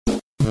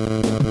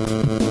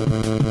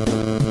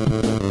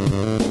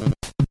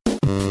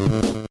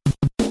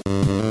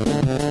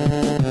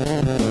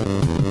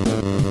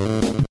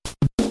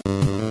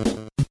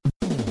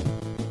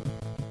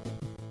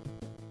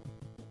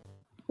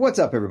What's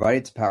up, everybody?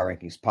 It's the Power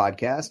Rankings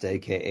Podcast,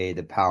 aka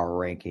the Power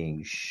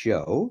Rankings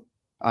Show.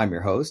 I'm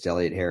your host,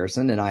 Elliot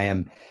Harrison, and I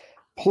am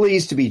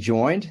pleased to be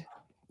joined,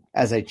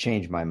 as I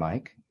change my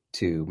mic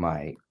to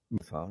my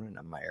phone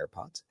and my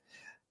AirPods,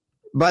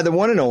 by the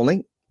one and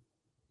only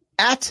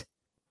at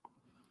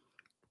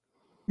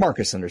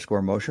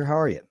Marcus_Mosher. How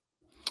are you?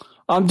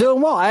 I'm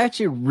doing well. I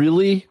actually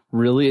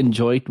really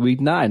enjoyed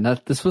week 9.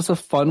 This was a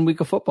fun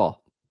week of football.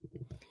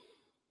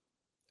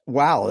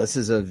 Wow, this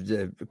is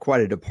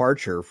quite a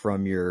departure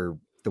from the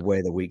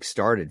way the week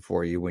started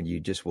for you, when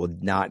you just will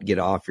not get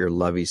off your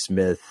Lovie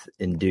Smith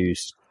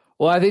induced.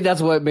 Well, I think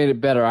that's what made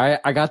it better.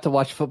 I got to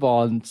watch football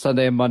on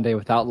Sunday and Monday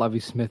without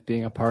Lovie Smith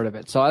being a part of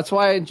it, so that's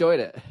why I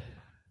enjoyed it.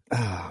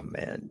 Oh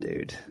man,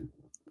 dude,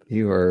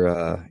 you're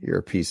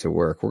a piece of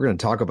work. We're going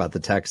to talk about the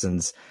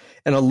Texans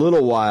in a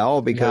little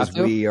while because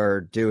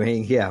we're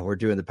doing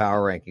the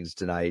power rankings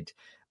tonight.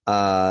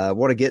 I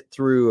want to get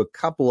through a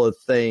couple of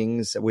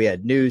things. We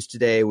had news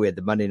today. We had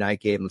the Monday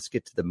night game. Let's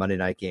get to the Monday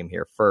night game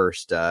here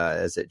first,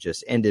 as it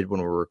just ended when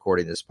we were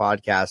recording this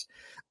podcast.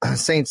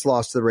 Saints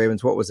lost to the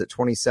Ravens. What was it?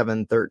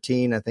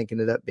 27-13, I think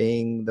ended up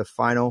being the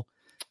final.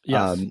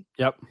 Yes.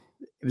 Yep.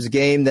 It was a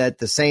game that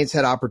the Saints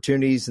had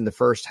opportunities in the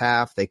first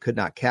half. They could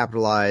not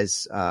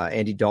capitalize.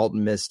 Andy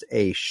Dalton missed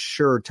a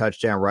sure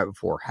touchdown right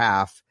before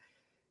half.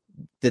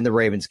 Then the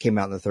Ravens came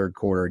out in the third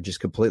quarter and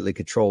just completely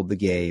controlled the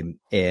game.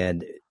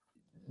 And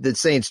the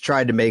Saints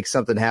tried to make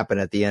something happen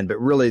at the end, but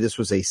really this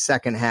was a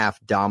second half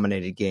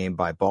dominated game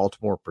by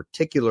Baltimore,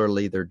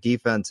 particularly their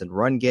defense and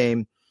run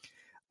game.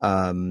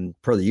 Per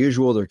the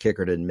usual, their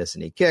kicker didn't miss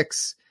any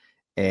kicks,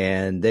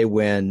 and they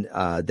win.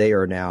 They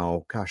are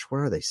now, what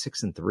are they?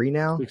 6-3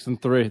 now?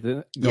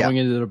 6-3 going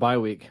into their bye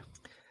week.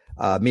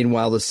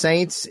 Meanwhile, the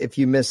Saints, if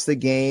you missed the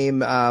game,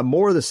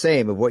 more of the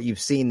same of what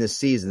you've seen this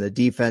season. The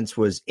defense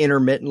was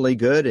intermittently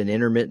good and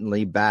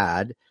intermittently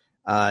bad.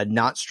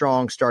 Not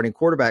strong starting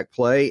quarterback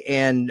play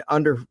and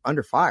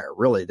under fire,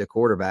 really. The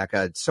quarterback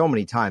had so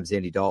many times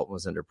Andy Dalton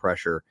was under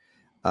pressure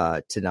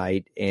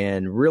tonight,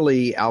 and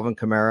really Alvin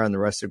Kamara and the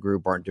rest of the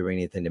group aren't doing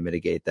anything to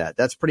mitigate that.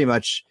 That's pretty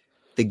much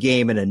the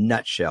game in a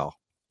nutshell.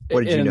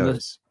 What did you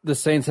notice? The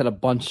Saints had a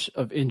bunch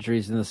of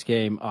injuries in this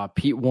game.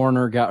 Pete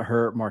Warner got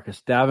hurt.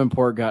 Marcus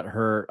Davenport got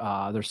hurt.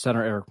 Their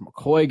center Eric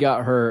McCoy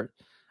got hurt.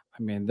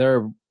 I mean,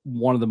 they're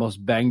one of the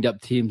most banged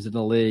up teams in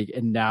the league,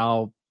 and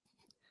now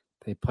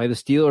they play the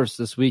Steelers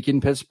this week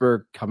in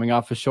Pittsburgh, coming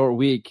off a short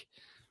week.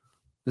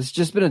 This has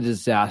just been a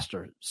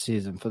disaster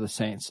season for the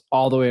Saints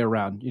all the way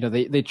around. You know,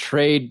 they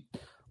trade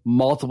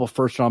multiple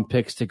first-round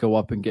picks to go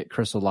up and get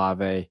Chris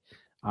Olave.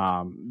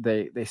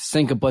 They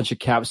sink a bunch of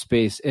cap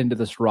space into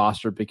this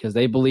roster because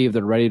they believe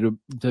they're ready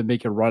to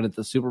make a run at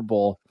the Super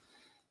Bowl,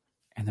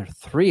 and they're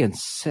 3-6.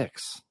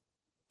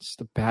 Just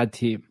a bad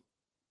team.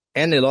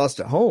 And they lost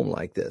at home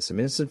like this. I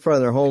mean, it's in front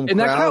of their home and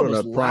crowd. That crowd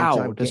was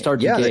loud to start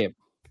the game.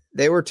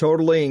 They were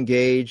totally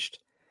engaged.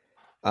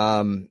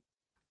 You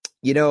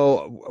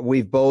know,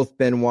 we've both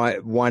been,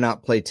 why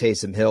not play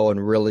Taysom Hill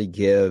and really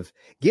give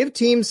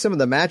teams some of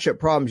the matchup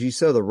problems you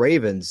saw the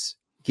Ravens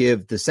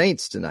give the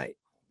Saints tonight.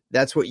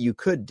 That's what you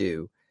could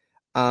do.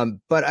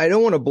 But I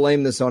don't want to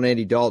blame this on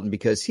Andy Dalton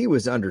because he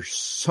was under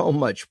so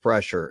much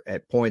pressure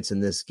at points in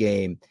this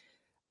game.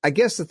 I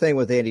guess the thing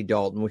with Andy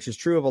Dalton, which is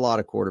true of a lot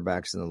of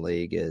quarterbacks in the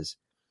league, is,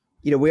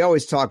 you know, we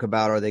always talk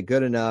about, are they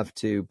good enough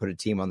to put a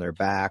team on their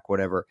back,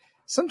 whatever.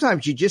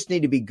 Sometimes you just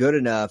need to be good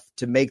enough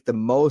to make the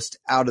most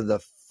out of the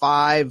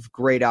 5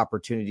 great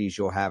opportunities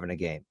you'll have in a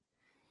game,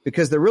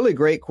 because the really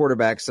great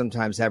quarterbacks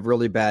sometimes have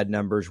really bad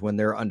numbers when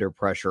they're under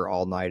pressure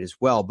all night as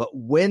well. But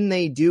when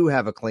they do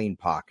have a clean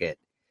pocket,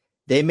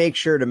 they make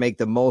sure to make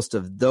the most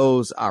of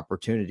those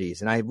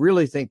opportunities. And I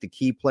really think the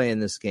key play in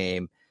this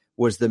game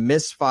was the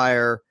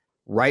misfire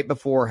right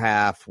before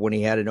half when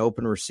he had an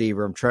open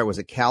receiver. Was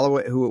it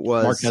Callaway who it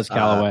was? Marquez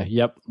Callaway.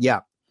 Yep. Yeah.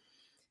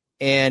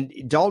 And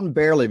Dalton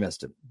barely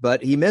missed him,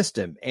 but he missed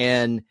him.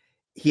 And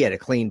he had a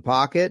clean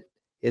pocket.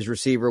 His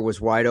receiver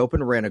was wide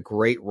open, ran a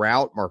great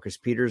route. Marcus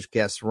Peters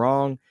guessed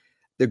wrong.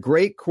 The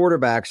great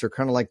quarterbacks are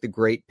kind of like the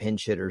great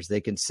pinch hitters. They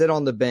can sit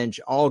on the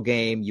bench all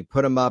game. You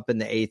put them up in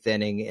the 8th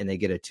inning, and they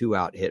get a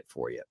 2-out hit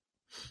for you.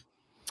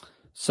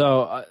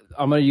 So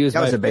I'm going to use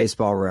that was a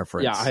baseball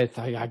reference. Yeah,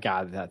 I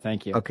got that.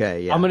 Thank you.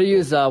 Okay, yeah. I'm going to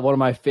use one of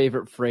my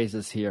favorite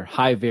phrases here: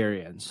 high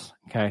variance.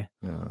 Okay.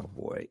 Oh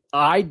boy.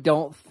 I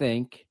don't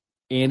think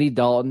Andy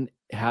Dalton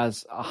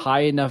has a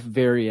high enough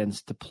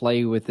variance to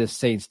play with this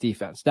Saints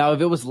defense. Now, if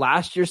it was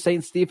last year's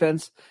Saints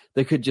defense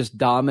that could just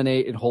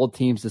dominate and hold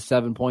teams to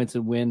 7 points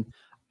and win,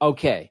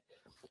 okay.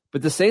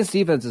 But the Saints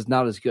defense is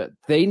not as good.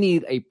 They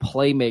need a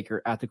playmaker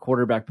at the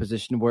quarterback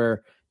position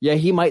where, yeah,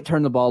 he might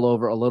turn the ball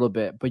over a little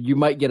bit, but you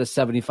might get a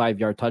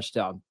 75-yard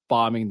touchdown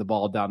bombing the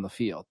ball down the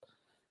field.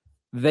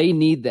 They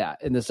need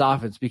that in this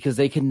offense because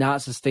they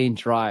cannot sustain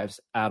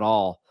drives at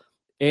all.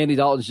 Andy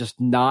Dalton is just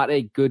not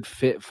a good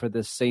fit for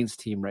this Saints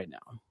team right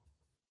now.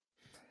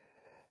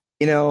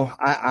 You know,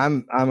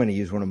 I'm going to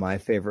use one of my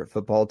favorite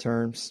football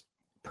terms,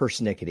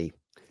 persnickety.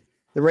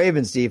 The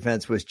Ravens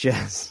defense was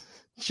just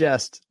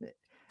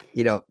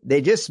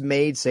they just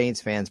made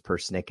Saints fans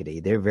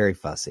persnickety. They're very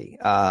fussy.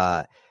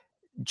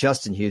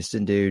 Justin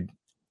Houston, dude,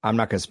 I'm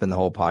not going to spend the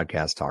whole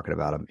podcast talking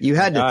about him. You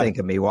had to think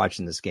of me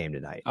watching this game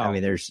tonight. I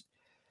mean,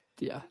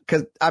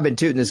 because I've been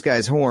tooting this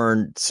guy's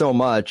horn so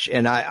much.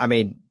 And I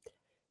mean,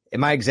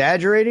 am I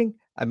exaggerating?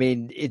 I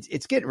mean,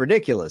 it's getting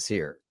ridiculous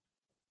here.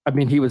 I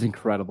mean, he was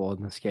incredible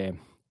in this game.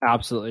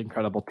 Absolutely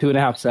incredible.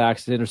 2.5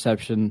 sacks, an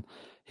interception.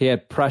 He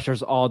had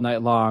pressures all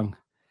night long.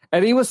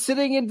 And he was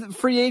sitting in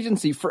free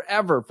agency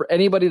forever for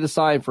anybody to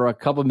sign for a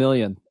couple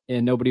million,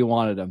 and nobody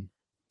wanted him.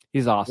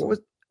 He's awesome.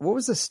 What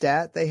was the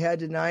stat they had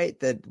tonight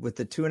that with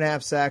the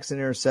 2.5 sacks and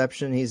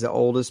interception, he's the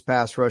oldest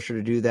pass rusher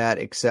to do that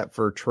except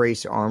for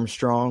Trace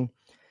Armstrong? Do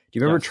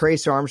you remember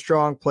Trace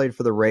Armstrong played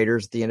for the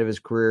Raiders at the end of his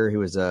career? He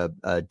was a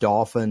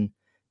Dolphin.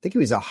 I think he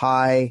was a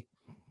high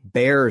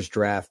Bears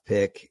draft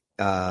pick,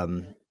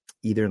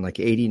 either in like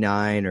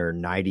 89 or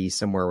 90,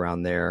 somewhere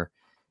around there.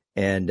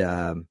 And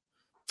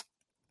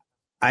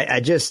I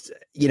just,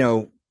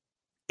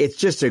 it's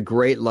just a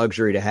great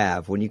luxury to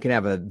have when you can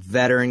have a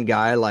veteran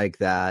guy like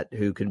that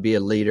who can be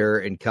a leader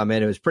and come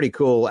in. It was pretty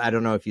cool. I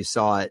don't know if you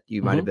saw it.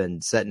 You might have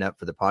been setting up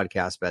for the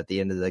podcast, but at the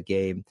end of the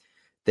game,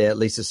 that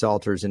Lisa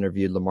Salters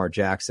interviewed Lamar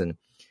Jackson,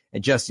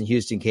 and Justin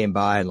Houston came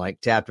by and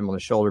like tapped him on the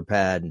shoulder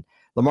pad, and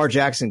Lamar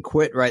Jackson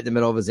quit right in the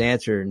middle of his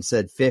answer and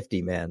said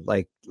 50, man.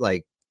 Like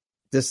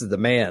this is the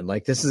man.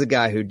 Like, this is a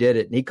guy who did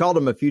it. And he called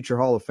him a future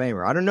Hall of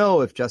Famer. I don't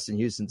know if Justin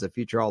Houston's a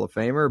future Hall of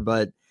Famer,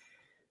 but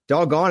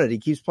doggone it, he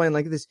keeps playing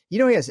like this. He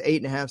has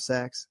 8.5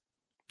 sacks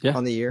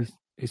on the year.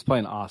 He's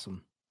playing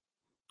awesome.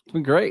 It's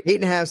been great.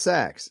 8.5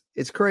 sacks.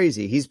 It's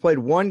crazy. He's played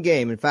one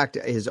game. In fact,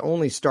 his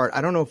only start,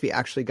 I don't know if he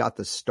actually got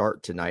the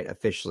start tonight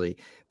officially,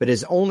 but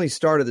his only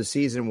start of the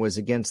season was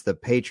against the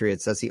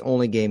Patriots. That's the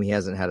only game he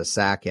hasn't had a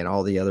sack in.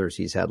 All the others,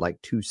 he's had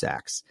like 2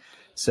 sacks.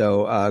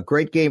 So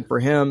great game for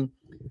him.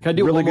 Can I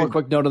do one more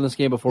quick note on this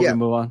game before we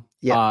move on?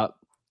 Yeah.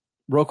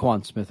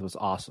 Roquan Smith was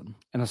awesome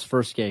in his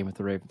first game with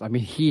the Ravens. I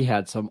mean, he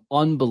had some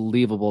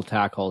unbelievable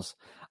tackles.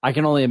 I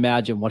can only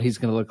imagine what he's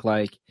going to look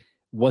like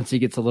once he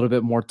gets a little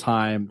bit more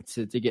time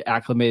to get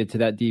acclimated to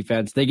that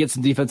defense. They get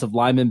some defensive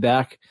linemen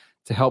back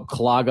to help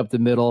clog up the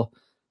middle.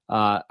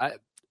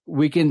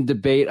 We can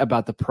debate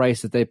about the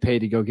price that they paid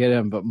to go get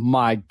him, but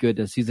my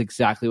goodness, he's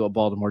exactly what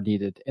Baltimore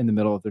needed in the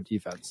middle of their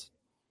defense.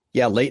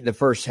 Yeah, late in the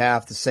first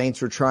half, the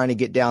Saints were trying to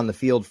get down the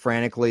field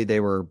frantically. They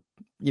were,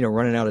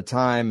 running out of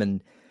time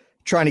and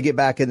trying to get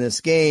back in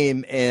this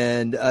game,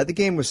 and the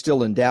game was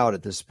still in doubt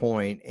at this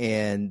point.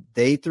 And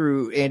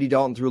Andy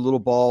Dalton threw a little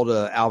ball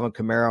to Alvin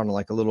Kamara on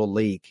like a little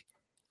leak,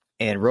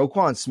 and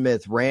Roquan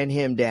Smith ran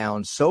him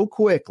down so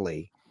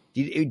quickly.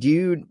 Do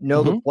you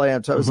know the play?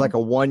 It was like a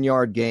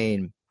 1-yard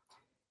gain.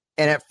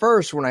 And at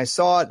first, when I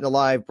saw it in the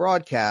live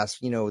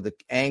broadcast, the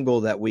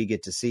angle that we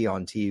get to see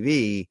on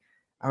TV,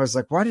 I was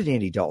like, why did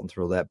Andy Dalton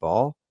throw that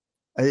ball?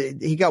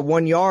 He got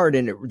 1 yard,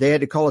 and they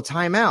had to call a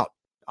timeout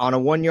on a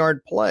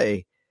 1-yard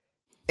play.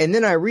 And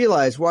then I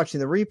realized watching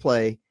the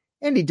replay,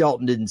 Andy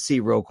Dalton didn't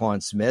see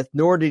Roquan Smith,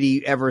 nor did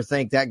he ever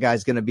think that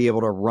guy's going to be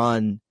able to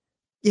run,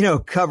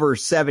 cover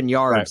 7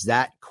 yards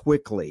that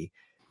quickly.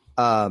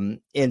 And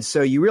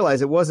so you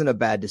realize it wasn't a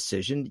bad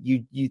decision.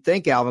 You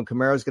think Alvin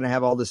Kamara is going to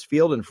have all this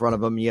field in front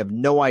of him. You have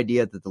no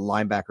idea that the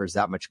linebacker is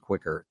that much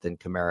quicker than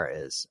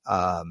Kamara is.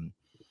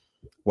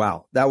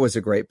 Wow, that was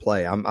a great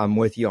play. I'm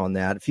with you on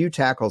that. A few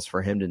tackles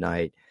for him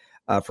tonight.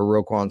 For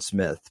Roquan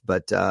Smith.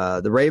 But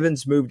the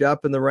Ravens moved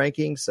up in the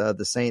rankings.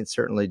 The Saints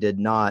certainly did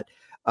not.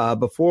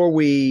 Before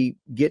we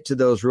get to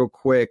those real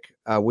quick,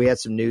 we had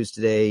some news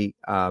today.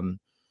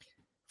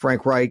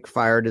 Frank Reich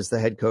fired as the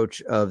head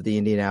coach of the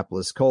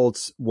Indianapolis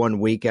Colts 1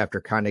 week after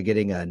kind of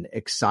getting an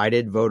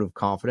excited vote of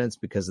confidence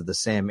because of the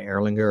Sam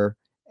Ehlinger,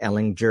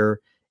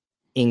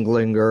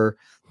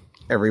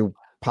 every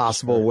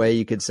possible way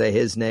you could say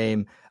his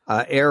name,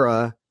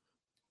 era.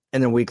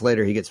 And then a week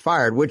later he gets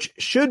fired, which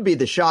should be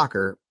the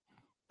shocker.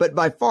 But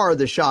by far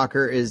the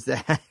shocker is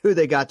that who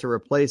they got to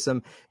replace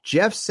him.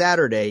 Jeff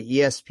Saturday,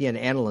 ESPN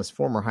analyst,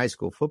 former high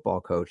school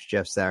football coach,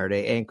 Jeff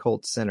Saturday, and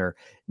Colts center,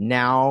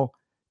 now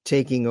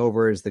taking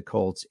over as the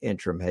Colts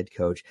interim head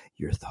coach.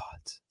 Your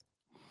thoughts?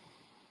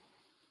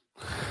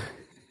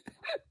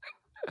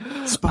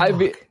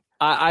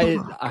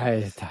 I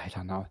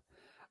don't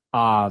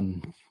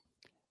know.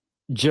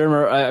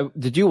 Jim,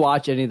 did you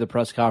watch any of the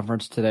press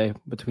conference today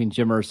between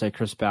Jim Irsay,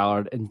 Chris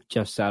Ballard, and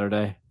Jeff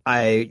Saturday?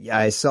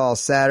 I saw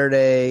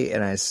Saturday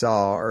and I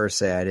saw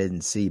Irsay. I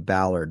didn't see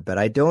Ballard, but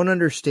I don't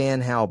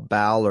understand how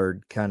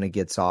Ballard kind of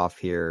gets off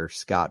here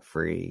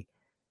scot-free.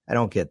 I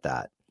don't get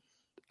that.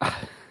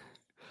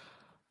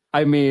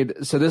 I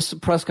mean, so this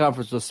press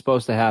conference was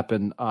supposed to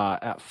happen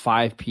at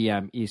 5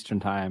 p.m. Eastern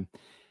time,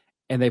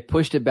 and they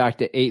pushed it back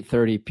to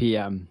 8:30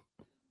 p.m.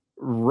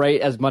 right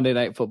as Monday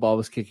Night Football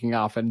was kicking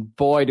off. And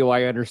boy, do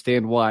I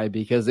understand why,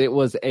 because it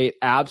was an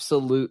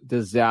absolute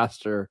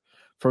disaster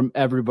from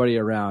everybody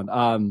around.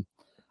 Can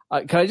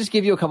I just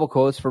give you a couple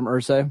quotes from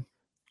Irsay?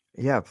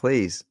 Yeah,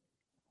 please.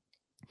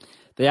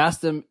 They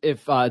asked him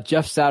if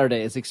Jeff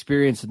Saturday is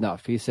experienced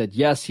enough. He said,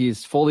 yes,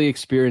 he's fully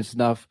experienced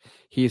enough.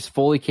 He's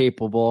fully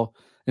capable.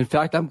 In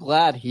fact, I'm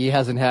glad he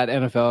hasn't had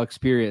NFL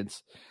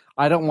experience.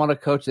 I don't want a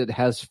coach that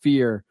has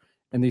fear,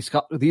 and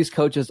these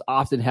coaches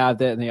often have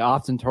that, and they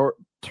often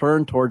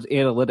turn towards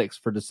analytics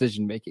for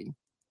decision making.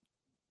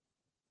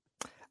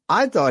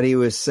 I thought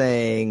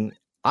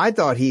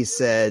he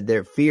said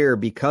their fear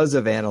because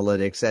of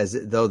analytics, as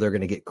though they're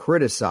going to get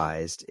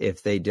criticized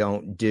if they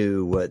don't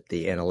do what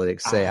the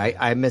analytics say.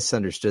 I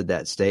misunderstood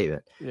that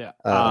statement. Yeah.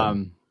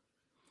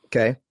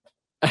 Okay.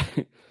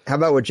 How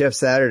about what Jeff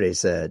Saturday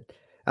said?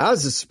 I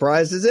was as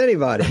surprised as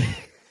anybody.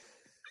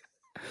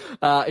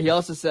 He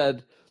also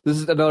said, this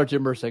is another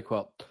Jim Irsay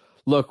quote.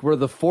 Look, we're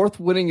the fourth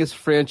winningest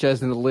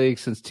franchise in the league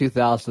since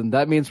 2000.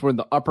 That means we're in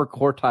the upper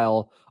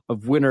quartile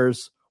of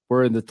winners.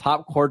 We're in the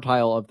top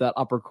quartile of that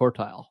upper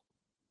quartile.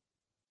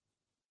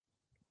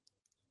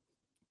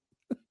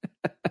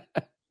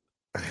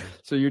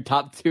 So you're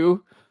top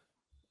two?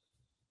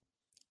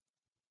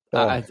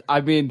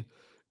 I mean,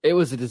 it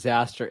was a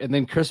disaster. And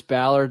then Chris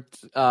Ballard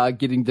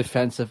getting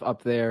defensive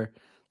up there.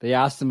 They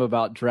asked him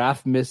about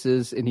draft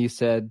misses, and he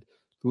said,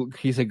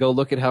 go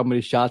look at how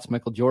many shots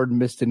Michael Jordan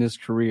missed in his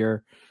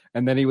career.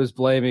 And then he was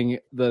blaming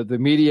the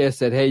media,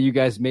 said, hey, you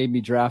guys made me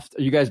draft.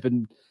 You guys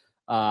been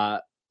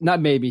not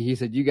maybe. He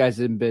said, you guys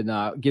have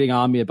been getting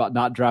on me about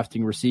not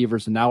drafting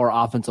receivers, and now our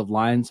offensive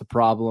line's a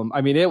problem. I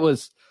mean, it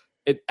was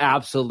an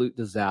absolute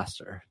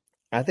disaster.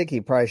 I think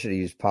he probably should have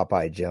used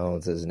Popeye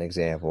Jones as an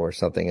example or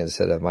something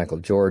instead of Michael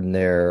Jordan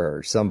there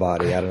or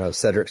somebody. I don't know,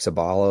 Cedric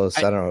Ceballos.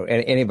 I don't know,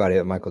 anybody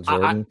but Michael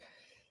Jordan.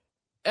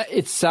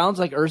 It sounds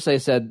like Irsay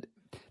said,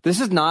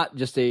 this is not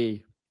just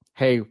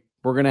hey,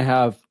 we're going to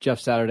have Jeff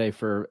Saturday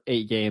for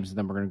 8 games and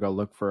then we're going to go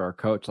look for our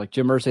coach. Like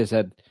Jim Irsay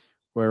said,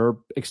 we're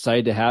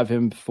excited to have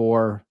him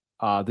for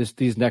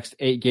these next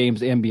 8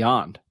 games and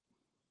beyond.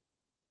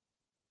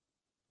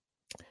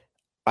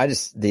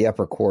 The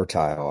upper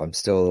quartile, I'm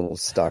still a little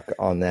stuck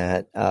on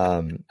that.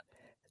 Doesn't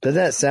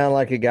that sound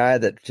like a guy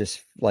that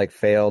just like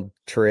failed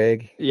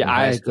trig? Yeah,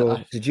 high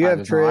school? Did you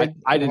have trig?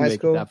 I didn't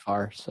make it that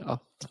far.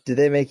 So did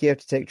they make you have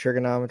to take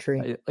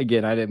trigonometry? I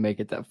didn't make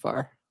it that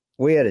far.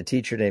 We had a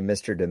teacher named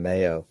Mr.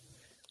 DeMayo,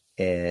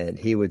 and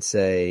he would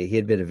say he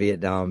had been a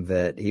Vietnam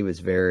vet. He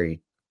was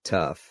very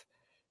tough,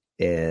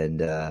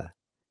 and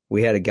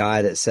we had a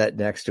guy that sat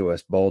next to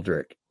us,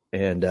 Baldrick,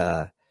 and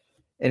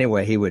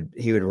anyway,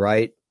 he'd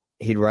write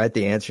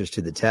the answers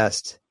to the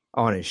test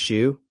on his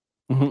shoe.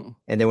 Mm-hmm.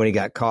 And then when he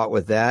got caught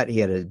with that, he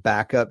had a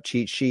backup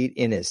cheat sheet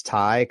in his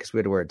tie because we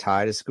had to wear a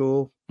tie to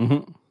school.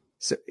 Mm-hmm.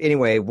 So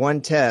anyway,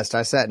 one test,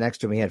 I sat next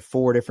to him. He had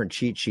 4 different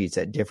cheat sheets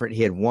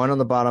he had one on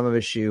the bottom of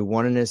his shoe,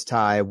 one in his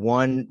tie,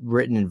 one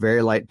written in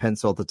very light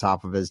pencil at the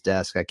top of his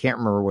desk. I can't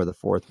remember where the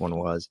 4th one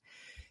was.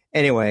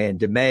 Anyway, and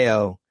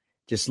DeMayo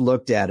just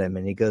looked at him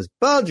and he goes,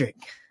 Baldrick,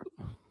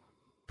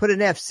 put an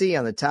FC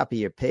on the top of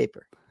your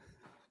paper.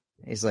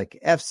 He's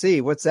like,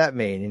 FC, what's that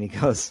mean? And he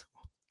goes,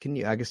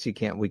 I guess we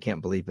can't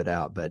bleep it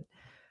out, but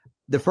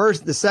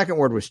the second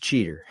word was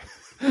cheater.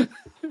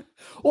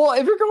 Well,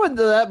 if you're going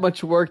to that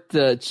much work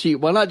to cheat,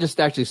 why not just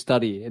actually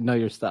study and know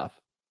your stuff?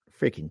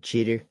 Freaking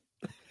cheater.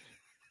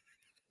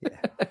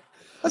 Yeah.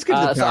 Let's get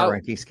to the power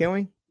rankings, can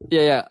we?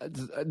 Yeah.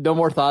 No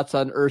more thoughts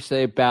on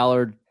Irsay,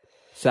 Ballard,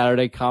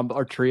 Saturday combo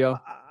or trio?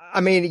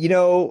 I mean,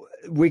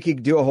 we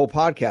could do a whole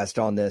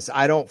podcast on this.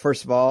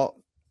 First of all,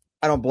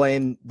 I don't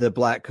blame the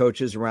black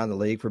coaches around the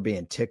league for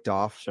being ticked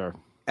off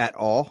at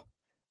all.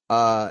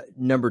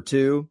 Number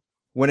 2,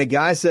 when a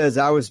guy says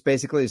I was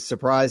basically as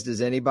surprised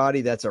as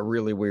anybody, that's a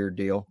really weird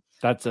deal.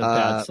 That's a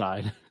bad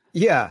side.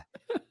 Yeah.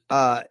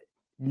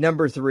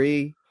 Number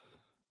 3,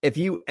 if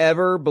you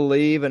ever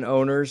believe an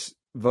owner's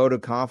vote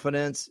of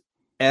confidence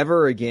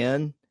ever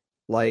again,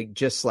 like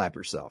just slap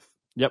yourself.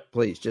 Yep.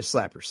 Please just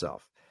slap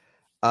yourself.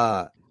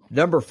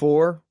 Number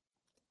 4,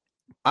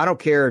 I don't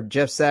care,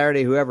 Jeff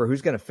Saturday,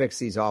 who's going to fix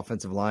these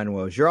offensive line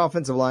woes. Your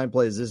offensive line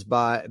plays this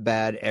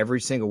bad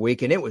every single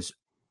week, and it was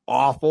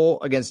awful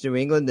against New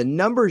England. The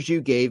numbers you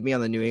gave me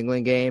on the New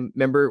England game,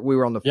 remember we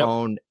were on the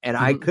phone, and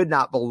I could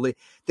not believe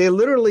they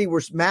literally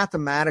were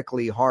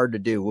mathematically hard to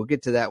do. We'll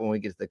get to that when we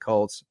get to the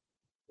Colts.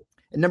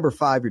 And number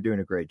 5, you're doing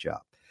a great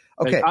job.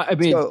 Okay, I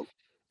mean,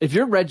 if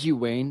you're Reggie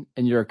Wayne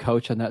and you're a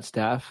coach on that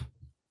staff,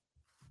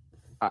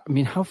 I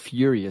mean, how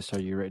furious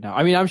are you right now?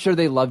 I mean, I'm sure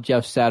they love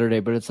Jeff Saturday,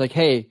 but it's like,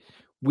 hey,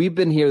 we've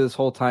been here this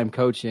whole time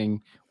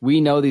coaching.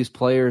 We know these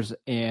players,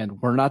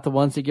 and we're not the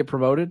ones that get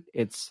promoted.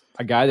 It's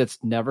a guy that's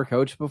never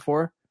coached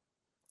before.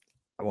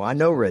 Well, I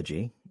know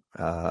Reggie.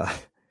 And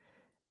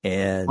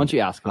why don't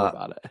you ask him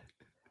about it?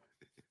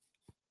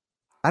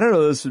 I don't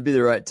know if this would be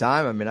the right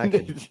time. I mean, I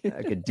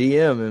could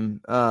DM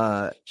him.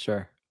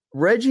 Sure.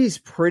 Reggie's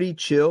pretty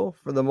chill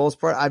for the most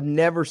part. I've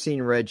never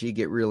seen Reggie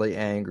get really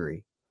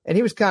angry. And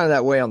he was kind of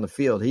that way on the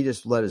field. He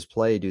just let his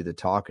play do the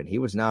talking. He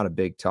was not a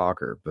big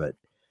talker, but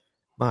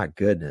my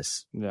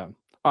goodness. Yeah.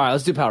 All right,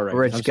 let's do power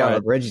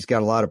rankings. Reggie's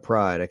got a lot of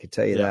pride. I can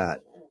tell you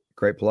that.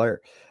 Great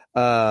player.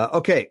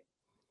 Okay.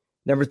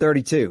 Number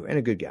 32, and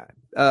a good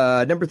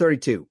guy. Number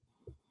 32.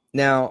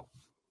 Now,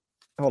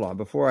 hold on.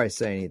 Before I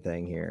say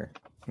anything here,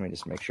 let me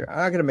just make sure.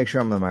 I got to make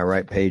sure I'm on my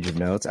right page of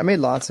notes. I made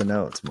lots of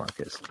notes,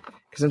 Marcus.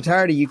 because I'm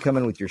tired of you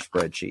coming with your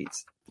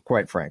spreadsheets,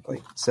 quite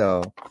frankly.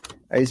 So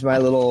I use my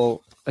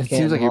little. It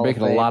seems like you're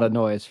making a lot of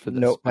noise for this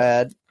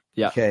notepad.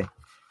 Yeah. Okay.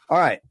 All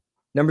right.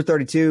 Number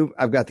 32,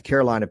 I've got the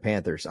Carolina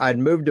Panthers. I'd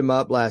moved them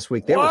up last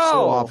week. They were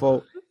so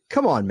awful.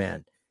 Come on,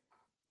 man.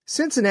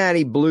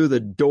 Cincinnati blew the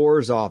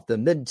doors off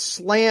them, then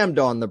slammed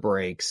on the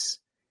brakes.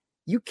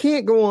 You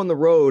can't go on the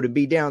road and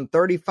be down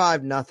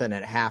 35-0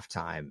 at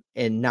halftime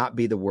and not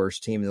be the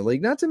worst team in the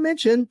league. Not to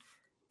mention,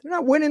 they're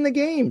not winning the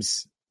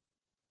games.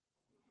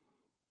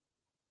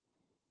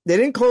 They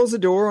didn't close the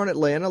door on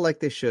Atlanta like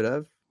they should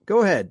have.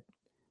 Go ahead.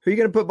 Who are you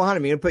going to put behind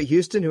him? You going to put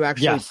Houston, who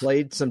actually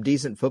played some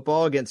decent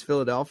football against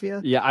Philadelphia?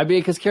 Yeah, I mean,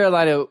 because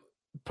Carolina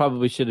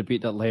probably should have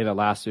beaten Atlanta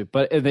last week,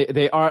 but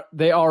they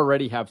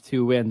already have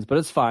 2 wins, but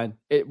it's fine.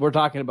 We're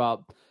talking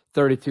about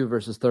 32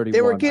 versus 31.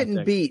 They were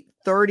getting beat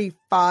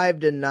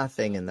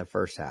 35-0 in the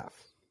first half.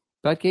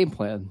 Bad game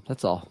plan.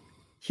 That's all.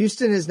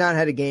 Houston has not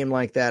had a game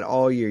like that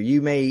all year.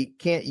 You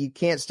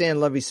can't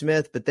stand Lovie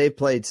Smith, but they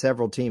played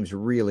several teams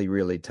really,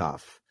 really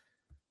tough.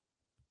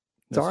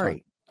 Sorry.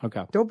 Fine.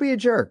 Okay. Don't be a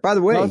jerk. By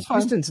the way,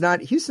 Houston's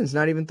not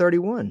even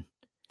 31.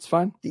 It's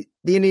fine. The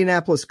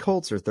Indianapolis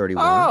Colts are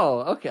 31. Oh,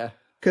 okay.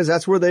 Because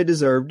that's where they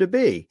deserve to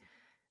be.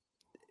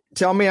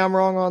 Tell me I'm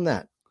wrong on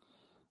that.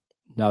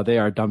 No, they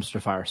are a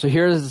dumpster fire. So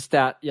here's the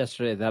stat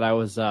yesterday that I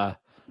was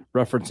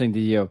referencing to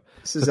you.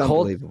 This is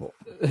unbelievable.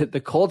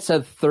 The Colts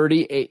had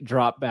 38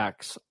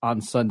 dropbacks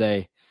on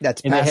Sunday.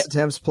 That's pass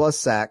attempts plus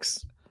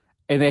sacks.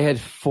 And they had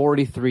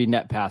 43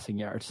 net passing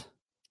yards.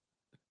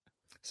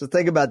 So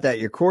think about that.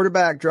 Your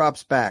quarterback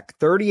drops back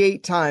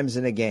 38 times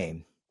in a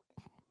game,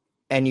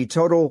 and you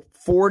total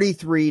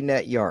 43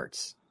 net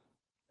yards.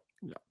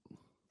 Yeah.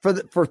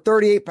 For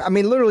 38, I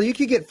mean, literally, you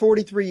could get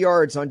 43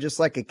 yards on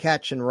just like a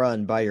catch and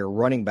run by your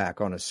running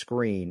back on a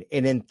screen,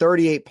 and in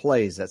 38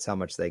 plays, that's how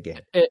much they gain.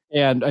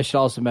 And I should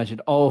also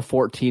mention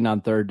 0-14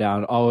 on third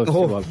down,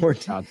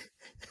 0-14.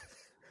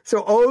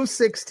 So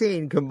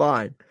 0-16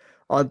 combined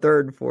on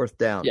third and fourth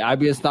down. Yeah, I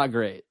mean, it's not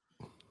great.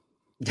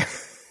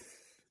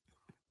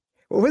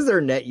 What was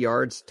their net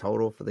yards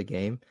total for the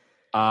game?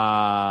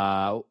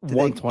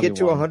 121. Get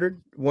to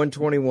 100?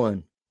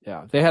 121.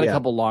 Yeah, they had a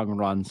couple long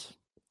runs.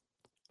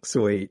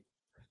 Sweet.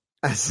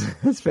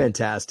 That's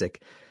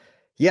fantastic.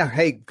 Yeah,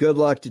 hey, good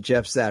luck to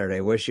Jeff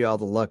Saturday. Wish you all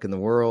the luck in the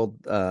world.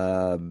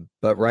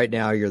 But right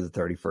now, you're the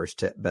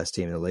 31st best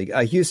team in the league.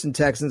 Houston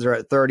Texans are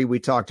at 30. We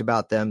talked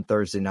about them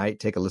Thursday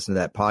night. Take a listen to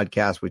that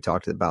podcast. We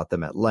talked about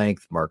them at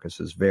length. Marcus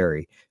was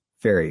very,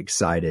 very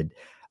excited.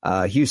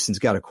 Houston's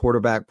got a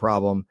quarterback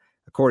problem.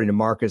 According to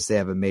Marcus, they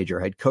have a major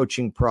head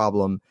coaching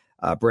problem.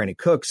 Brandon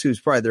Cooks,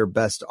 who's probably their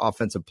best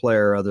offensive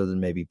player other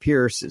than maybe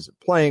Pierce, isn't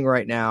playing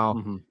right now.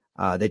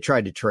 Mm-hmm. They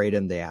tried to trade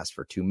him. They asked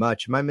for too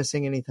much. Am I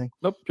missing anything?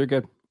 Nope, you're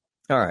good.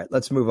 All right,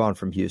 let's move on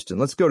from Houston.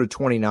 Let's go to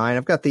 29.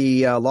 I've got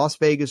the Las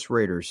Vegas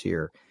Raiders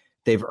here.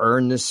 They've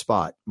earned this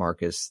spot,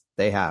 Marcus.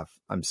 They have.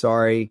 I'm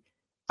sorry.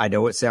 I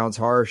know it sounds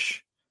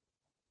harsh.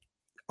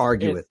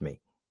 Argue with me.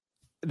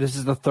 This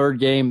is the third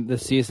game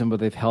this season where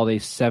they've held a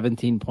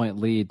 17-point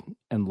lead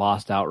and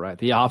lost outright.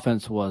 The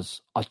offense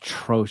was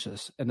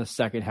atrocious in the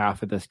second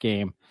half of this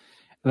game.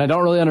 And I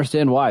don't really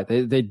understand why.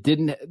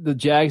 The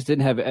Jags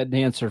didn't have an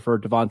answer for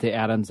Devontae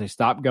Adams. They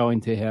stopped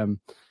going to him.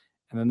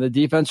 And then the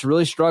defense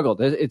really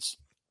struggled. It's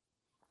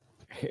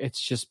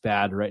just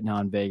bad right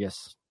now in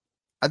Vegas.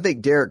 I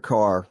think Derek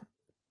Carr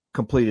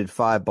completed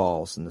 5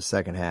 balls in the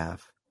second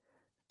half.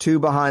 2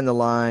 behind the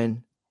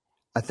line.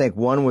 I think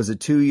one was a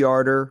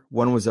 2-yarder,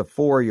 one was a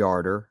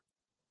 4-yarder.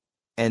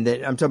 And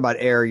then I'm talking about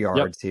air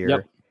yards here.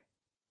 Yep.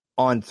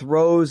 On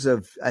throws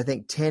of, I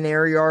think, 10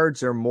 air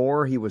yards or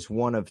more, he was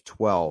 1 of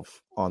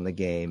 12 on the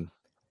game.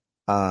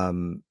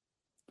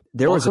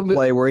 There was a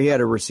play where he had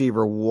a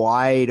receiver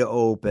wide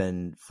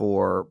open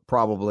for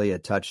probably a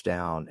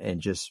touchdown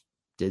and just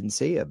didn't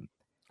see him.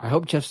 I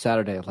hope Jeff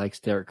Saturday likes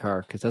Derek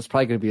Carr because that's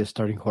probably going to be a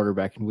starting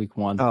quarterback in week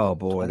 1. Oh,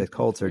 boy, the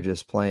Colts are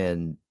just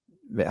playing.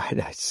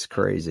 It's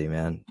crazy,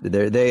 man. I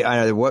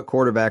know what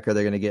quarterback are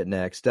they going to get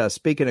next?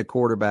 Speaking of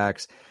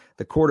quarterbacks,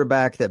 the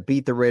quarterback that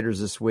beat the Raiders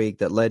this week,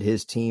 that led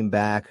his team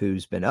back,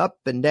 who's been up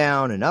and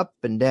down and up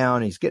and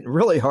down. He's getting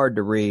really hard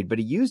to read, but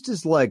he used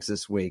his legs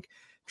this week.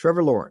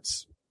 Trevor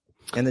Lawrence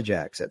and the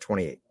Jags at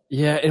 28.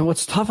 Yeah, and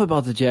what's tough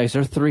about the Jags,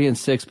 they're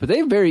 3-6, but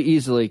they very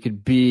easily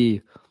could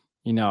be,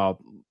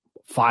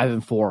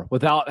 5-4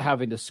 without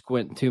having to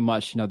squint too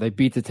much. They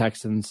beat the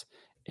Texans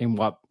in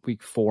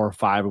week 4 or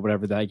 5 or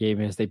whatever that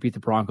game is. They beat the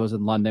Broncos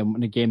in London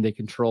in a game they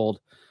controlled.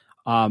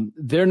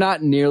 They're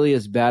not nearly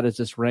as bad as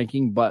this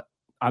ranking, but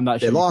I'm not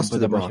sure. They lost to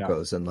the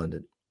Broncos in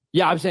London.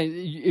 Yeah, I'm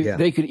saying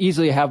they could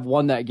easily have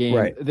won that game.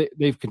 Right.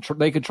 They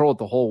control it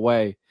the whole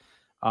way.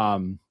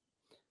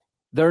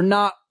 They're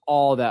not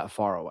all that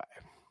far away.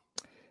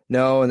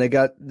 No, and they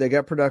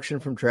got production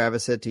from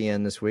Travis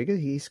Etienne this week.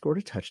 He scored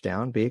a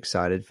touchdown. Be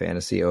excited,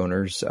 fantasy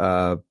owners.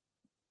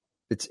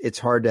 It's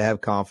hard to have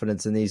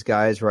confidence in these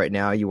guys right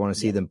now. You want to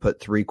see them put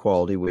 3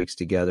 quality weeks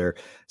together.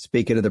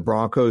 Speaking of the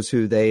Broncos,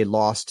 who they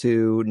lost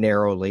to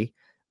narrowly,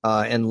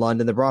 in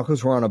London. The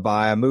Broncos were on a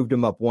bye. I moved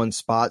them up one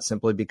spot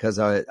simply because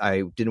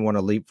I didn't want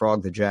to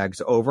leapfrog the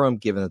Jags over them,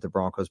 given that the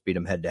Broncos beat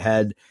them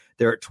head-to-head.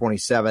 They're at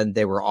 27.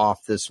 They were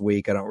off this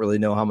week. I don't really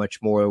know how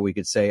much more we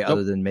could say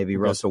other than maybe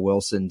Russell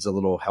Wilson's a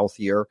little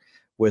healthier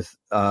with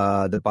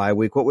the bye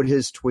week. What would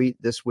his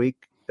tweet this week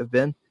have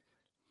been?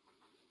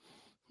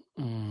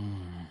 I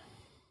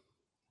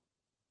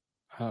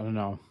don't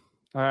know.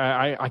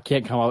 I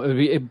can't come up.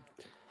 It'd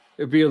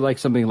be like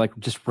something like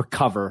just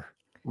recover,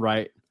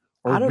 right?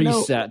 Or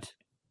reset.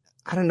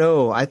 I don't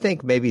know. I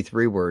think maybe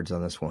 3 words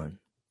on this one.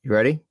 You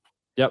ready?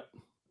 Yep.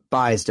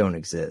 Buys don't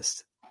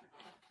exist.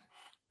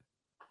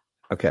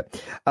 Okay.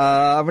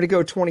 I'm going to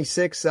go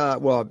 26.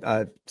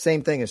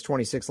 Same thing as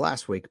 26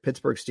 last week.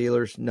 Pittsburgh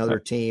Steelers, another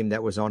team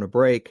that was on a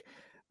break.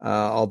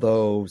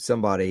 Although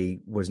somebody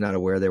was not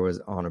aware there was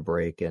on a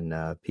break, and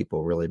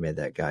people really made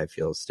that guy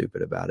feel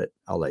stupid about it.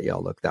 I'll let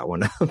y'all look that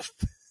one up.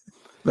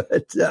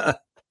 But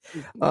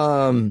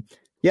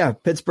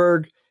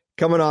Pittsburgh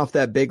coming off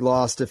that big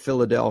loss to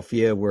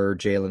Philadelphia, where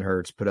Jalen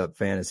Hurts put up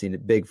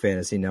big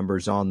fantasy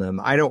numbers on them.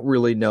 I don't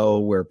really know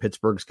where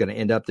Pittsburgh's going to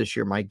end up this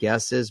year. My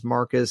guess is,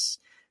 Marcus,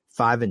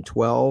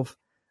 5-12.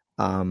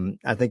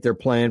 I think they're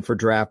playing for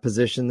draft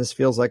position. This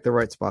feels like the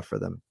right spot for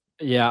them.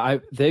 Yeah,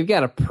 they've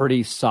got a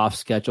pretty soft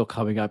schedule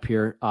coming up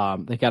here.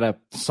 They got a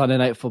Sunday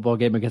night football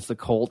game against the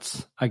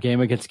Colts, a game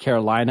against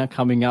Carolina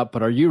coming up.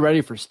 But are you ready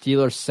for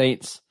Steelers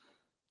Saints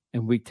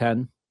in Week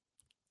 10?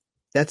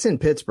 That's in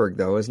Pittsburgh,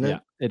 though, isn't it? Yeah,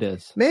 it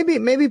is.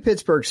 Maybe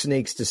Pittsburgh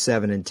sneaks to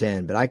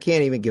 7-10, but I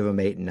can't even give them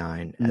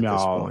 8-9 at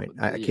this point.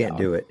 I can't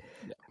do it.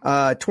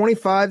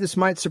 25. This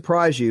might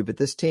surprise you, but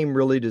this team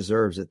really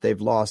deserves it.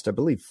 They've lost, I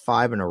believe,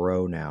 5 in a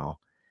row now.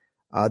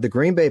 The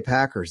Green Bay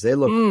Packers, they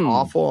look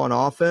awful on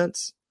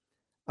offense.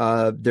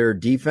 Their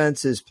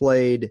defense has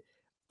played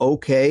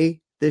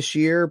okay this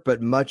year,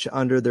 but much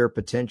under their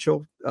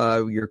potential.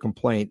 Your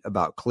complaint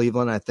about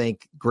Cleveland, I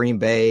think Green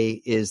Bay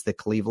is the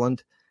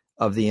Cleveland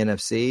of the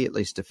NFC, at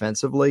least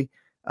defensively,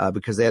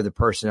 because they have the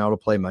personnel to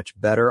play much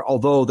better,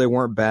 although they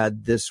weren't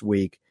bad this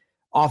week.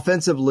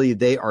 Offensively,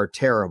 they are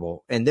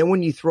terrible. And then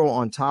when you throw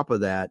on top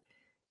of that,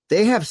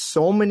 they have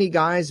so many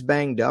guys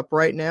banged up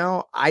right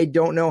now. I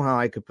don't know how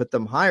I could put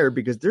them higher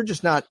because they're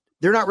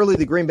not really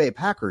the Green Bay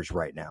Packers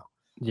right now.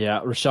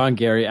 Yeah, Rashawn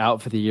Gary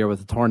out for the year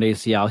with a torn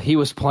ACL. He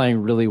was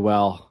playing really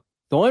well.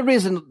 The only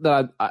reason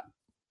that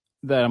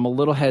I'm a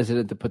little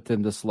hesitant to put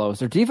them this low is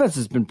their defense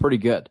has been pretty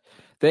good.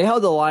 They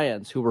held the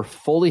Lions, who were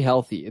fully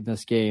healthy in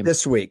this game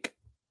this week,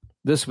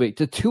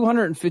 to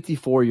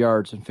 254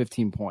 yards and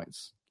 15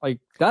 points. Like,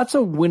 that's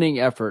a winning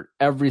effort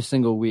every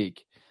single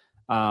week.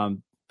 But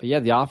yeah,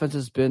 the offense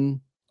has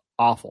been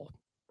awful.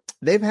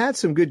 They've had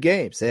some good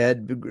games.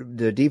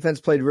 The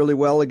defense played really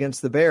well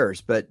against the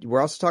Bears, but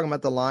we're also talking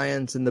about the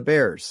Lions and the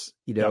Bears.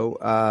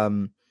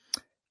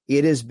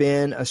 It has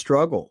been a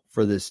struggle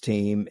for this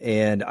team.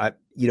 And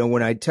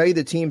when I tell you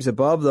the teams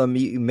above them,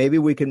 maybe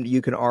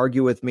you can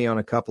argue with me on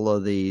a couple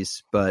of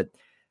these, but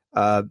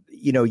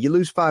you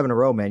lose 5 in a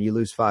row, man. You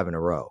lose 5 in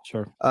a row.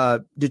 Sure.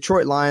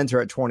 Detroit Lions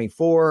are at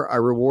 24. I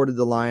rewarded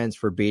the Lions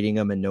for beating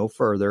them and no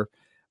further.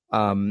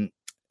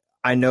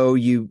 I know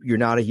you're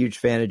not a huge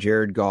fan of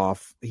Jared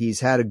Goff. He's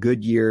had a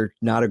good year,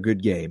 not a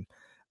good game.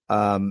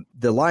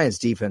 The Lions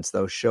defense,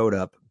 though, showed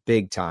up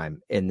big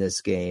time in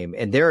this game.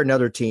 And they're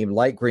another team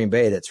like Green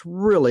Bay that's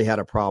really had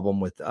a problem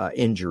with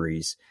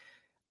injuries.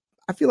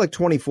 I feel like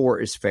 24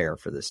 is fair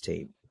for this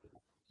team.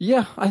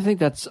 Yeah, I think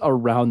that's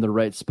around the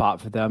right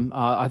spot for them.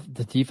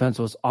 The defense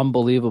was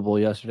unbelievable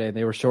yesterday.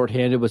 They were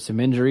shorthanded with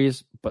some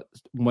injuries, but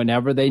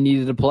whenever they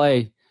needed to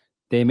play,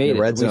 they made it.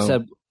 Red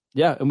zone.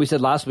 We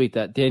said last week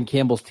that Dan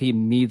Campbell's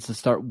team needs to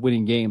start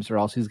winning games or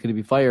else he's going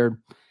to be fired.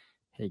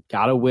 They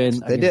got to win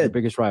against their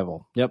biggest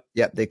rival. Yep,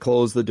 they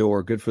closed the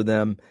door. Good for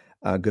them.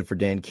 Good for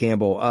Dan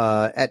Campbell.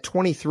 At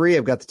 23,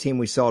 I've got the team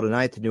we saw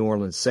tonight, the New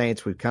Orleans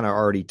Saints. We've kind of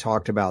already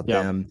talked about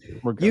them.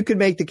 You could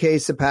make the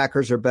case the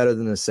Packers are better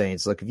than the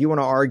Saints. Look, if you want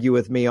to argue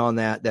with me on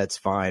that, that's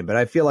fine. But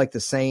I feel like the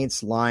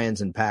Saints,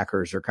 Lions, and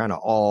Packers are kind of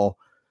all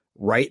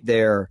right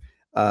there.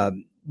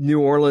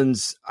 New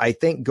Orleans, I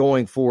think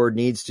going forward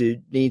needs to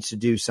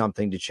do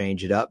something to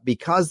change it up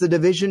because the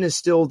division is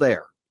still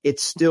there.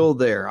 It's still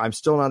there. I'm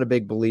still not a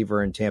big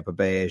believer in Tampa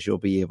Bay, as you'll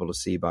be able to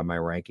see by my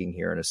ranking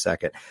here in a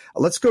second.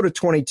 Let's go to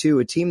 22,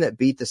 a team that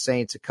beat the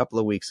Saints a couple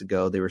of weeks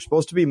ago. They were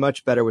supposed to be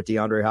much better with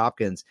DeAndre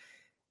Hopkins.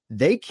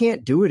 They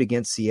can't do it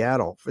against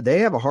Seattle. They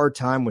have a hard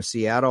time with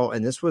Seattle,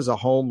 and this was a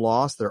home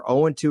loss. They're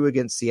 0-2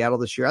 against Seattle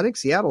this year. I think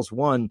Seattle's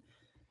won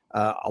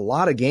a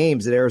lot of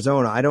games at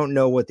Arizona. I don't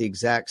know what the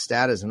exact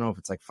stat is. I don't know if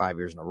it's like 5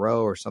 years in a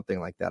row or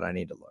something like that. I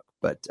need to look,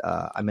 but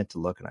I meant to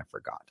look and I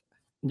forgot.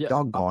 Yeah.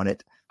 Doggone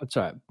it. That's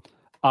right.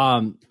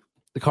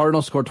 The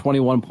Cardinals scored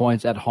 21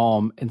 points at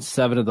home, and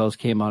 7 of those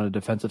came on a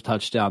defensive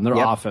touchdown. Their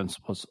offense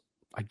was,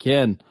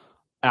 again,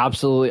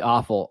 absolutely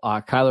awful.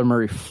 Kyler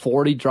Murray,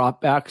 40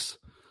 dropbacks,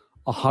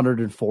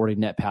 140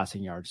 net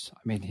passing yards. I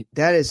mean,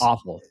 that is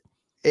awful.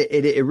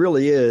 It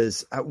really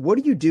is. What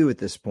do you do at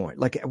this point?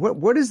 Like,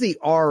 what is the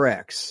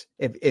RX?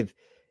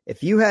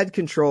 If you had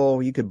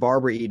control, you could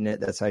Barbara Eden it.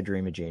 That's I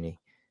Dream of Jeannie.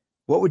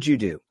 What would you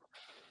do?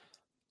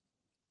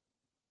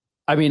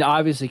 I mean,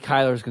 obviously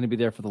Kyler's going to be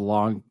there for the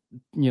long,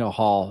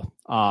 haul.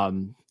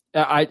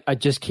 I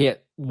just can't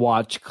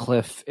watch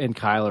Cliff and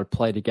Kyler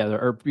play together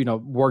or,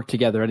 work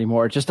together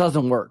anymore. It just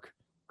doesn't work,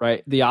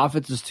 right? The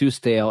offense is too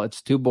stale.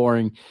 It's too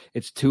boring.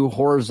 It's too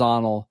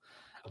horizontal.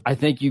 I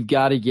think you've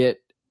got to get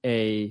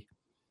a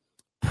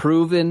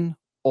proven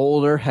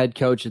older head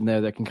coach in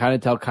there that can kind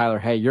of tell Kyler,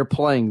 hey, you're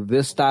playing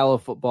this style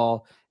of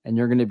football and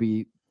you're going to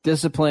be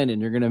disciplined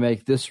and you're going to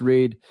make this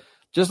read.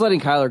 Just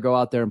letting Kyler go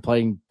out there and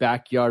playing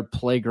backyard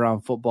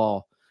playground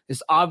football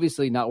is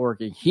obviously not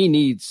working. He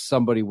needs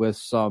somebody with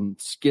some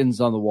skins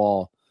on the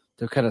wall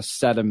to kind of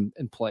set him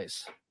in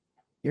place.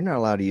 You're not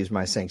allowed to use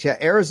my sayings. Yeah,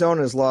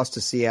 Arizona has lost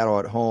to Seattle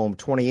at home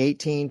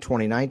 2018,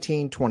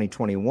 2019,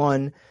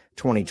 2021,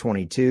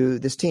 2022.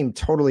 This team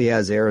totally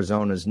has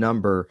Arizona's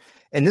number.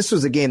 And this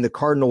was a game the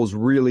Cardinals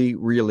really,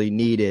 really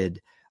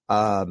needed. They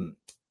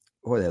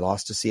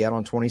lost to Seattle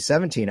in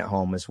 2017 at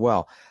home as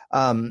well.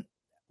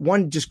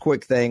 One just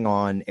quick thing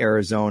on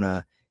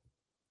Arizona,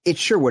 it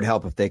sure would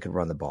help if they could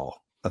run the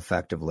ball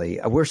effectively.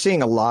 We're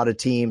seeing a lot of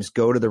teams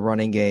go to the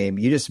running game.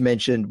 You just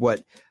mentioned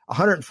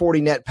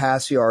 140 net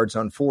pass yards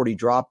on 40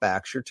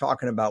 dropbacks. You're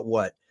talking about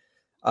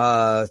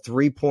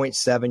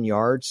 3.7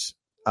 yards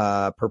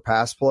per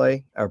pass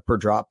play or per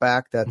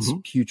dropback. That's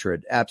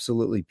putrid,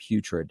 absolutely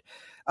putrid.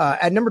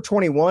 At number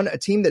 21, a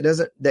team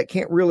that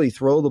can't really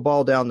throw the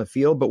ball down the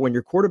field, but when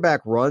your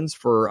quarterback runs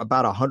for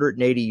about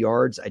 180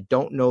 yards, I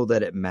don't know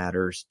that it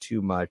matters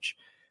too much.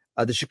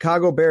 The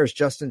Chicago Bears,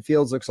 Justin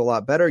Fields looks a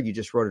lot better. You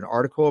just wrote an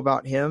article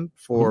about him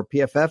for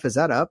PFF. Is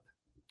that up?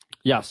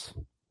 Yes.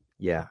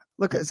 Yeah.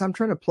 Look, I'm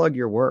trying to plug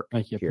your work.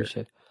 Thank you. Here.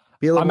 Appreciate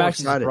it. I'm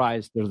actually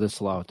surprised they're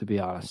this low, to be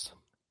honest.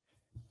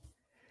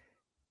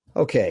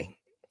 Okay.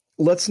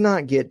 Let's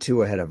not get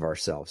too ahead of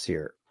ourselves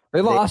here.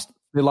 They lost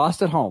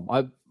at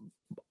home.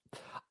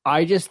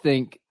 I just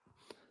think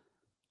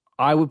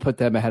I would put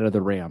them ahead of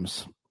the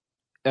Rams.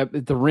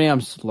 The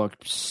Rams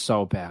looked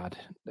so bad.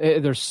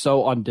 They're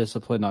so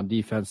undisciplined on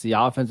defense. The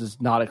offense is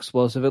not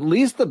explosive. At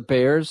least the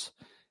Bears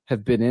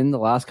have been in the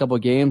last couple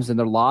of games, and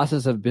their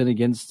losses have been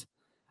against,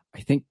 I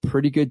think,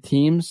 pretty good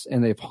teams,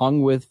 and they've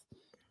hung with,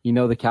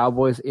 the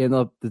Cowboys and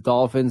the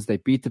Dolphins. They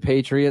beat the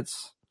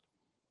Patriots.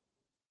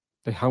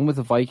 They hung with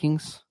the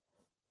Vikings.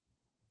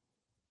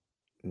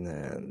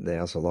 They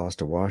also lost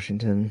to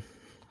Washington.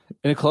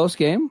 In a close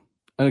game,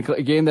 and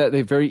a game that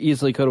they very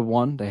easily could have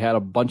won. They had a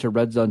bunch of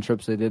red zone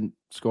trips they didn't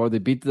score. They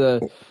beat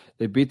the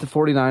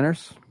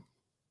 49ers.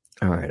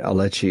 All right, I'll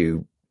let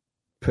you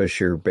push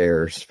your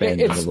Bears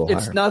fandom a little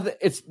higher.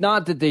 It's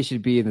not that they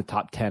should be in the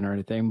top 10 or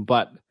anything,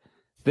 but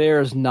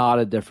there's not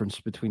a difference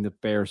between the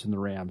Bears and the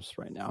Rams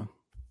right now.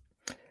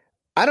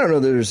 I don't know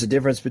that there's a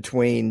difference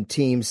between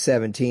teams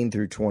 17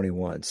 through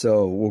 21,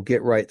 so we'll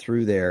get right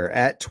through there.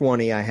 At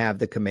 20, I have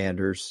the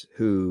Commanders,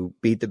 who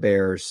beat the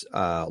Bears,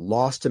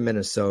 lost to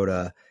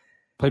Minnesota.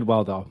 Played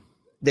well, though.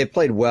 They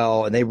played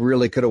well, and they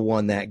really could have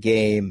won that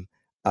game.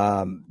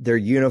 Their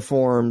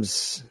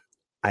uniforms,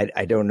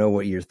 I don't know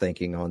what you're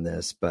thinking on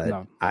this, but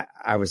no.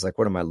 I was like,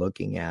 what am I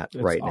looking at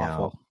right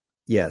now?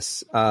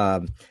 Yes.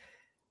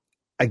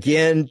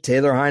 Again,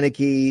 Taylor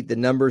Heineke, the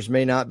numbers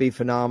may not be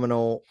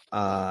phenomenal,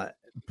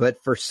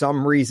 but for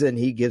some reason,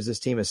 he gives this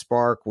team a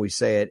spark. We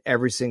say it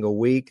every single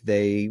week.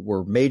 They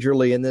were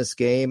majorly in this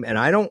game, and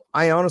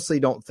I honestly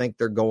don't think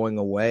they're going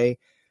away.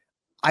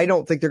 I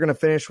don't think they're going to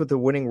finish with a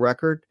winning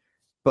record,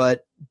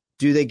 but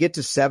do they get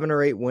to 7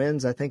 or 8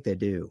 wins? I think they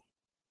do.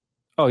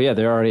 Oh, yeah,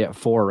 they're already at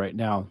 4 right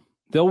now.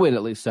 They'll win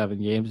at least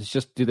 7 games. It's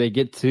just, do they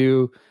get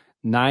to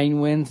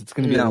 9 wins? It's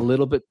going to be a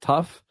little bit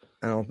tough.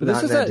 No, but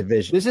not in that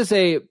division.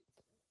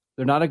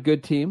 They're not a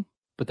good team,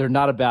 but they're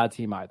not a bad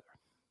team either.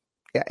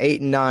 Yeah,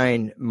 8 and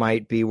 9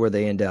 might be where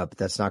they end up.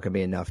 That's not going to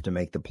be enough to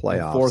make the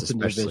playoffs. Fourth in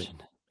the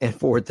division. And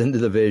fourth in the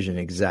division,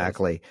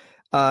 exactly.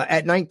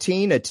 At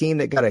 19, a team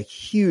that got a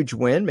huge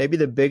win, maybe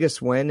the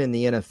biggest win in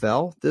the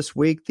NFL this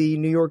week, the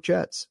New York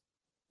Jets.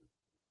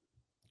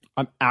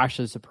 I'm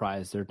actually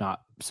surprised they're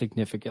not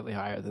significantly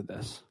higher than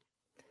this.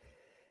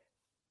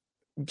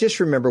 Just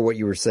remember what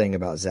you were saying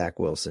about Zach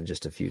Wilson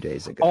just a few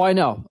days ago. Oh, I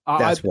know.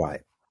 That's why.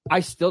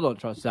 I still don't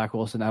trust Zach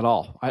Wilson at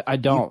all. I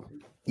don't.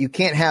 You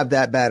can't have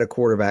that bad a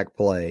quarterback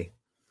play.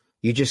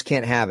 You just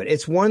can't have it.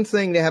 It's one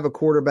thing to have a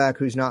quarterback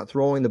who's not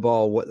throwing the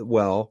ball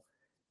well,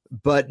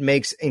 but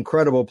makes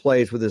incredible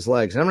plays with his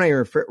legs. And I'm not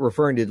even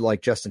referring to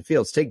like Justin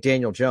Fields. Take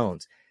Daniel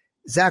Jones.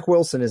 Zach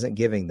Wilson isn't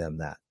giving them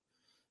that.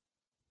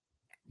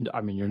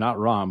 I mean, you're not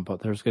wrong,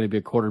 but there's going to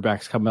be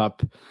quarterbacks coming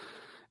up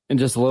in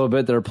just a little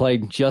bit that are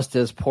playing just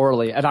as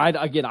poorly. And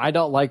I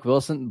don't like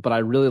Wilson, but I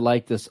really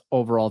like this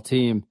overall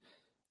team.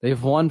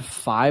 They've won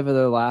 5 of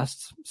their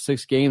last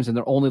 6 games, and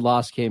their only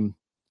loss came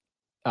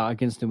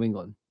against New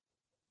England.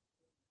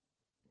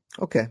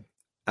 Okay.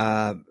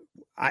 I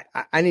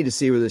need to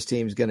see where this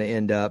team's going to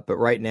end up, but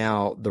right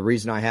now, the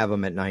reason I have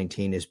them at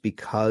 19 is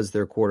because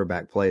their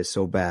quarterback play is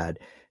so bad.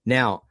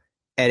 Now,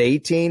 at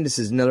 18, this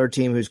is another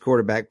team whose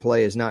quarterback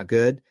play is not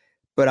good,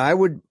 But I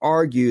would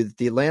argue that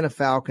the Atlanta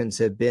Falcons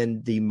have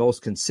been the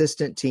most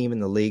consistent team in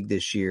the league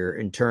this year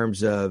in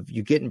terms of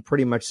you getting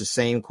pretty much the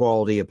same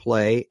quality of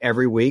play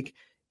every week.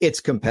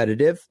 It's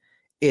competitive.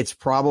 It's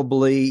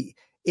probably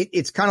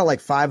it's kind of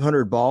like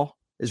 500 ball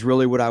is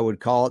really what I would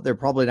call it. They're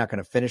probably not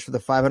going to finish with a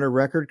 500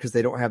 record because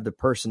they don't have the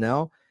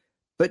personnel.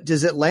 But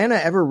does Atlanta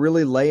ever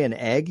really lay an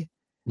egg?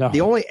 No.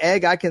 The only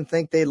egg I can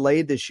think they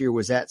laid this year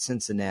was at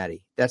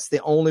Cincinnati. That's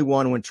the only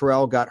one when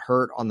Terrell got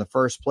hurt on the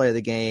first play of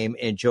the game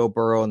and Joe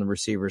Burrow and the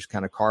receivers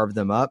kind of carved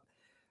them up.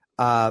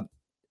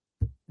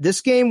 This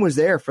game was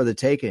there for the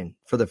taking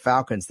for the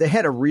Falcons. They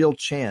had a real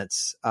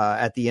chance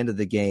at the end of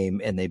the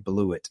game, and they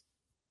blew it.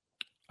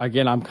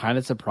 Again, I'm kind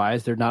of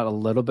surprised they're not a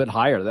little bit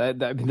higher.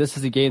 I mean, this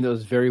is a game that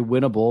was very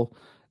winnable.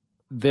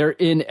 They're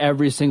in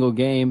every single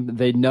game.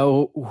 They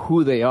know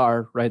who they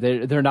are, right?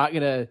 They're not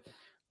going to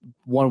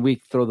one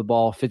week throw the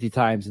ball 50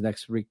 times, the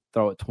next week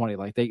throw it 20.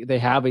 Like they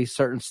have a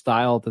certain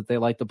style that they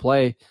like to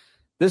play.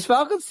 This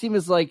Falcons team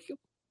is like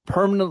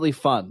permanently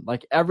fun.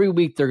 Like every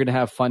week they're going to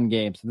have fun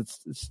games. And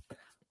it's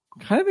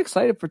kind of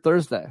excited for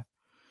Thursday.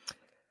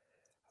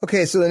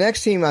 Okay, so the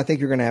next team I think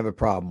you're going to have a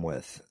problem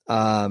with.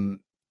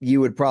 You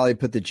would probably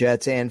put the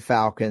Jets and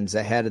Falcons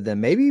ahead of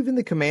them, maybe even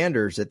the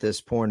Commanders at this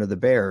point, or the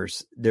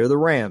Bears. They're the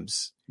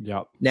Rams.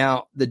 Yep.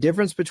 Now, the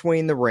difference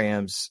between the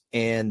Rams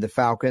and the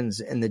Falcons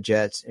and the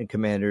Jets and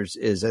Commanders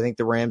is I think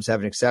the Rams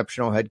have an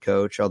exceptional head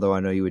coach, although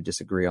I know you would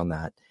disagree on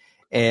that.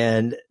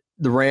 And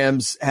the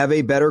Rams have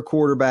a better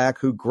quarterback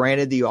who,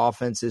 granted, the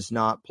offense is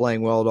not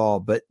playing well at all,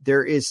 but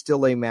there is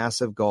still a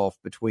massive gulf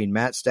between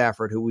Matt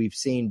Stafford, who we've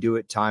seen do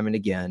it time and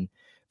again,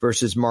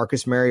 versus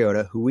Marcus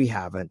Mariota, who we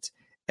haven't,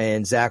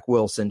 and Zach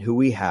Wilson, who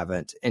we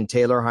haven't, and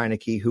Taylor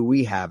Heineke, who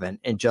we haven't,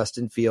 and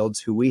Justin Fields,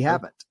 who we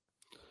haven't.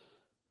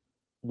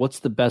 What's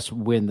the best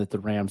win that the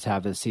Rams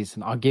have this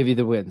season? I'll give you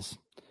the wins.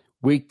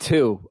 Week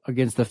 2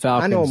 against the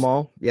Falcons. I know them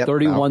all. Yep,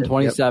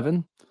 31-27.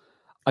 Yep.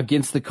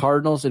 Against the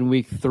Cardinals in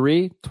week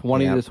 3,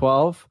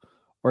 20-12.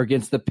 Or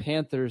against the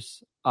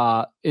Panthers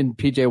in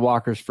PJ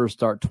Walker's first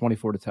start,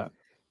 24-10.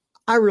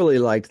 I really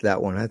liked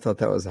that one. I thought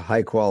that was a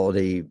high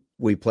quality,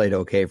 we played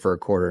okay for a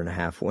quarter and a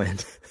half win.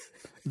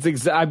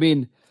 I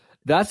mean,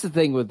 that's the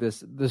thing with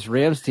this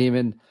Rams team.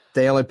 And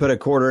they only put a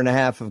quarter and a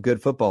half of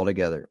good football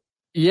together.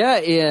 Yeah,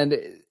 and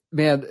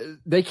man,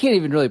 they can't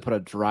even really put a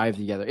drive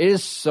together. It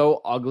is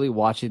so ugly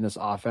watching this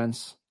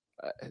offense.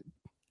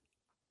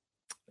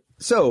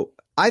 So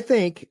I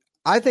think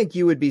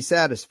you would be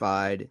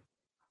satisfied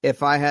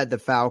if I had the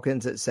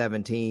Falcons at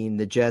 17,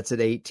 the Jets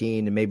at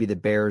 18, and maybe the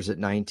Bears at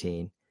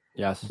 19.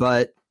 Yes.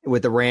 But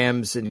with the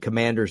Rams and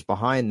Commanders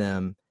behind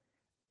them.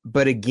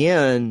 But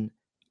again,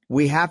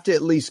 we have to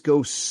at least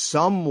go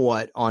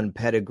somewhat on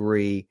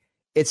pedigree.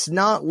 It's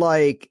not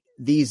like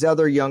these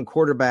other young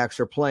quarterbacks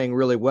are playing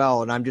really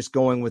well, and I'm just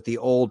going with the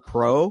old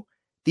pro.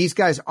 These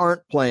guys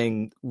aren't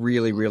playing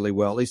really, really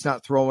well, at least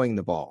not throwing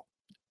the ball.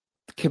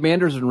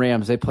 Commanders and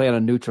Rams, they play on a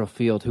neutral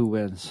field. Who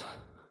wins?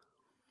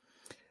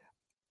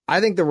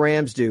 I think the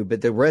Rams do,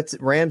 but the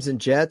Rams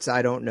and Jets,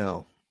 I don't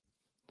know.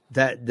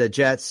 That the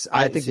Jets,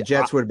 I think the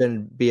Jets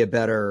would be a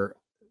better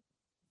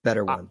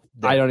one.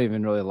 I don't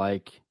even really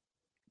like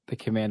the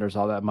Commanders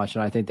all that much,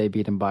 and I think they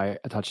beat them by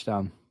a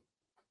touchdown.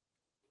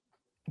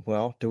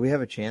 Well, do we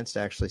have a chance to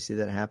actually see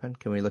that happen?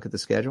 Can we look at the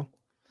schedule?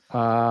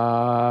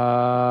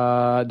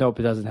 Nope,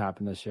 it doesn't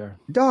happen this year.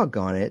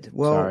 Doggone it.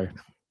 Well, sorry.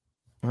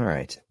 All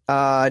right.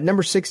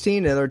 Number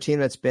 16, another team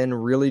that's been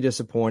really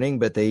disappointing,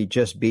 but they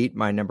just beat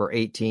my number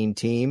 18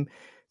 team.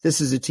 This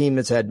is a team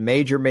that's had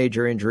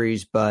major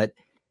injuries, but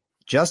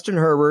Justin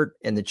Herbert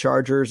and the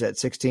Chargers at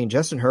 16,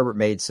 Justin Herbert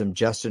made some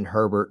Justin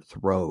Herbert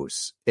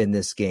throws in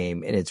this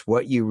game, and it's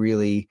what you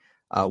really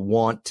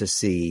want to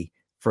see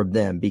from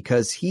them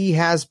because he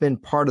has been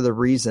part of the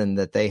reason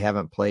that they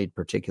haven't played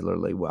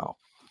particularly well.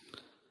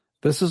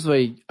 This is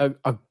a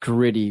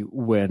gritty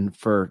win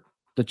for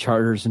the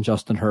Chargers and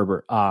Justin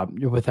Herbert.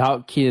 You're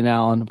without Keenan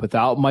Allen,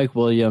 without Mike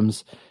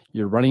Williams.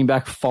 Your running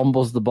back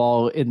fumbles the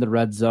ball in the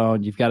red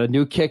zone. You've got a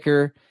new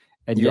kicker.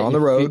 And you're on the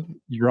road.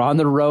 You're on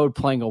the road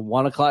playing a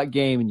 1:00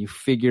 game, and you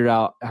figure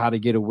out how to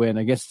get a win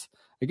against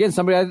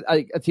somebody,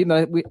 a team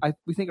that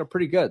we think are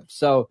pretty good.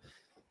 So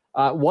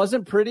it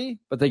wasn't pretty,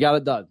 but they got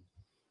it done.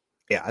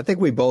 Yeah, I think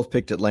we both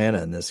picked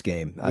Atlanta in this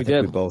game. I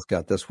think we both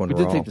got this one wrong.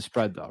 We did take the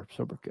spread, though,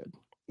 so we're good.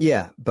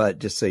 Yeah, but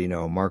just so you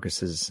know,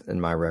 Marcus's and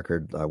my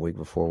record a week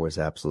before was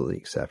absolutely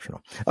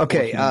exceptional.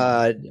 Okay,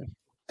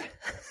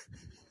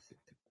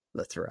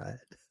 let's ride.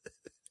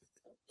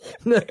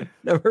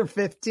 Number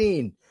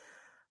 15.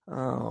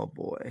 Oh,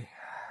 boy.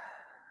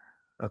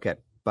 Okay,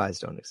 buys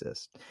don't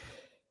exist.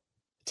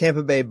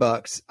 Tampa Bay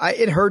Bucks.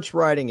 It hurts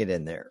writing it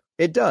in there.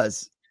 It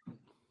does.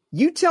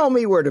 You tell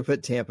me where to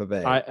put Tampa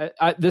Bay.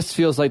 This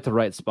feels like the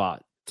right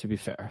spot, to be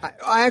fair.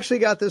 I actually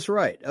got this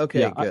right. Okay,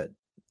 yeah, good.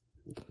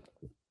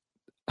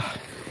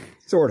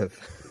 Sort of.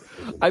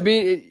 I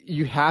mean,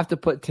 you have to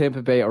put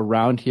Tampa Bay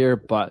around here,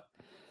 but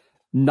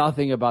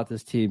nothing about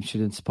this team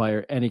should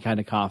inspire any kind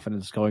of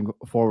confidence going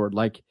forward.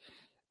 Like,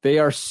 they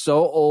are so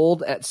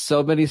old at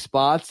so many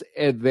spots,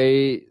 and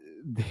they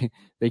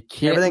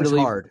can't. Everything's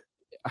really, hard.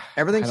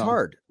 everything's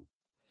hard.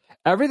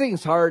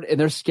 Everything's hard, and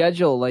their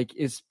schedule like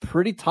is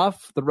pretty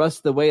tough the rest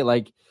of the way.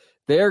 Like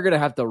they're gonna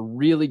have to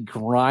really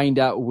grind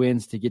out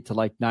wins to get to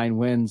like 9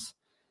 wins.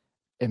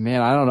 And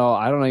man, I don't know.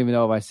 I don't even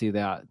know if I see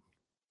that.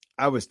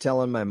 I was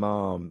telling my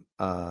mom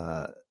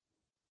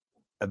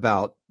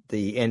about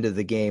the end of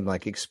the game,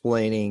 like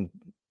explaining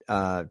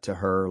to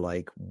her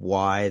like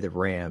why the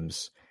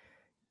Rams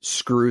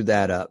screwed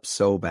that up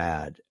so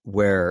bad,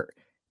 where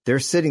they're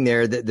sitting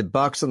there, the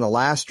Bucs on the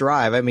last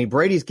drive. I mean,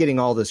 Brady's getting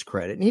all this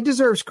credit, and he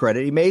deserves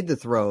credit. He made the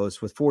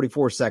throws with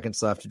 44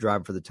 seconds left to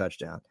drive for the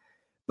touchdown.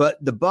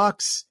 But the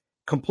Bucs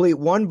complete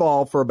one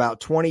ball for about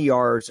 20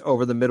 yards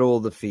over the middle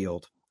of the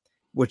field,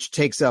 which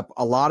takes up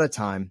a lot of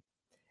time.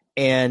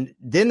 And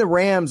then the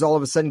Rams all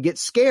of a sudden get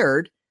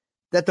scared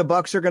that the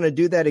Bucs are going to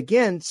do that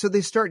again. So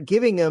they start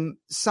giving him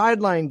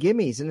sideline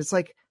gimmies. And it's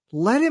like,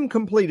 let him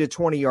complete a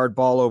 20-yard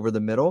ball over the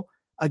middle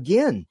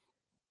again,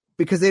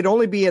 because they'd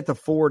only be at the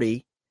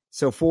 40.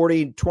 So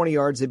 40, 20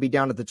 yards, they'd be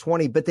down at the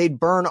 20, but they'd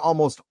burn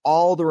almost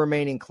all the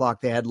remaining clock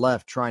they had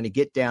left trying to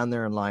get down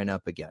there and line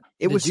up again.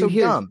 It was so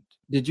dumb.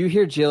 Did you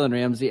hear Jalen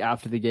Ramsey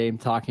after the game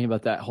talking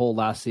about that whole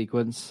last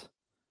sequence?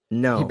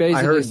 No,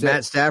 I heard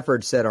Matt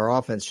Stafford said our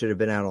offense should have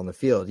been out on the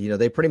field. You know,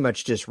 they pretty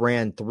much just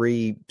ran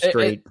 3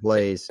 straight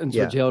plays. And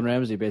so Jalen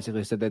Ramsey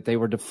basically said that they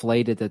were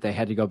deflated that they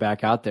had to go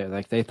back out there.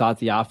 Like they thought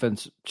the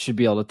offense should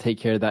be able to take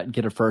care of that and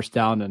get a first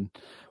down. And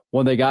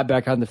when they got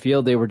back on the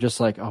field, they were just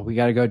like, oh, we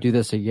got to go do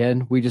this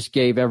again. We just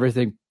gave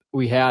everything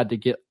we had to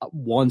get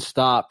one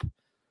stop,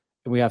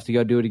 and we have to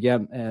go do it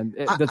again. And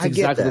that's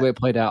exactly the way it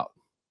played out.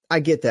 I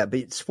get that, but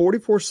it's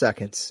 44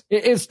 seconds.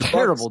 It's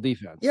terrible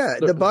defense. Yeah,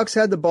 the Bucs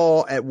had the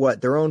ball at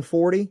what, their own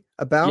 40?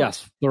 About?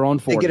 Yes, their own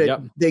 40.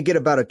 They get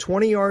about a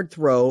 20-yard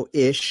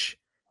throw-ish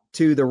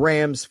to the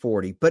Rams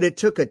 40, but it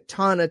took a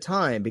ton of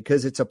time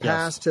because it's a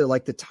pass to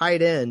like the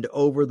tight end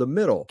over the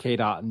middle.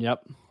 K-Dot,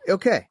 yep.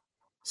 Okay.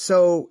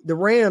 So the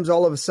Rams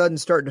all of a sudden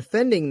start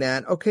defending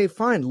that. Okay,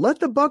 fine. Let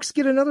the Bucs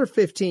get another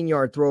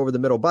 15-yard throw over the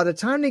middle. By the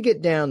time they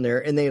get down there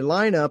and they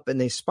line up and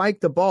they spike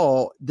the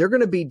ball, they're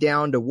going to be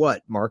down to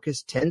what,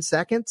 Marcus, 10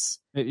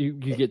 seconds? You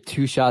get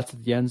 2 shots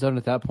at the end zone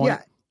at that point?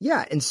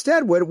 Yeah.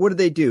 Instead, what did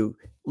they do?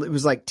 It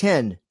was like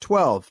 10,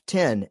 12,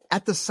 10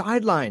 at the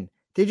sideline.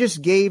 They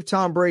just gave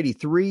Tom Brady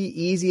 3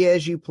 easy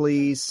as you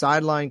please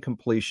sideline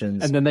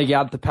completions. And then they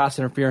got the pass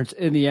interference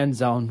in the end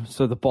zone.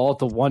 So the ball at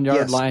the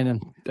 1-yard line,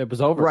 and it was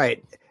over.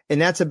 Right.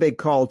 And that's a big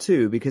call,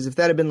 too, because if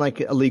that had been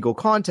like illegal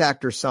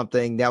contact or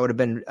something, that would have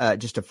been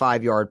just a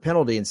 5-yard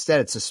penalty.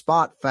 Instead, it's a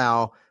spot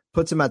foul,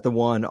 puts him at the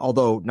 1,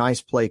 although nice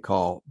play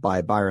call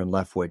by Byron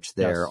Leftwich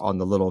there on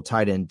the little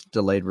tight end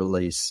delayed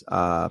release.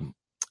 Saw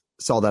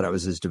that it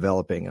was his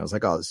developing. I was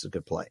like, oh, this is a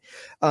good play.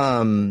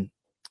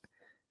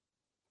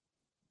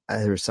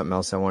 There was something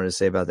else I wanted to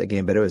say about that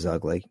game, but it was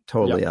ugly.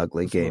 Totally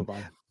ugly game.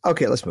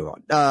 Okay, let's move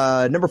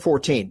on. Number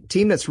 14,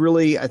 team that's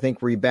really, I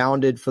think,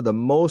 rebounded for the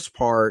most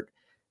part.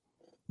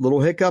 Little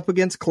hiccup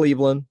against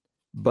Cleveland,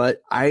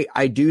 but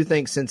I do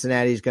think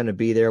Cincinnati's going to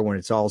be there when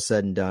it's all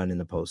said and done in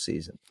the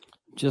postseason.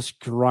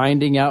 Just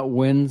grinding out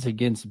wins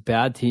against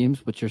bad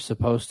teams, which you're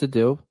supposed to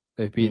do.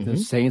 They've beat the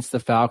Saints, the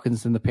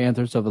Falcons, and the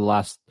Panthers over the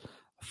last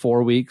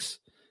 4 weeks.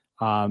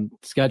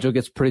 Schedule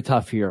gets pretty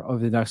tough here over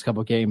the next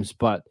couple of games,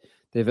 but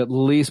they've at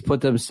least put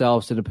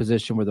themselves in a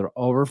position where they're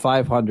over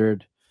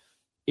 500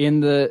 in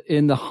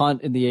the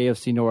hunt in the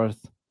AFC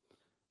North.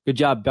 Good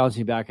job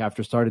bouncing back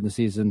after starting the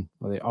season.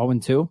 Were they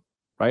 0-2,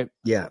 right?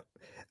 Yeah.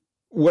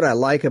 What I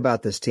like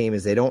about this team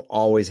is they don't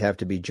always have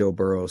to be Joe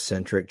Burrow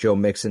centric. Joe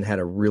Mixon had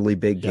a really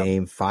big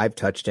game, 5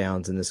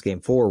 touchdowns in this game,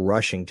 4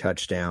 rushing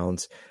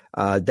touchdowns.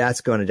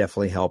 That's going to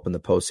definitely help in the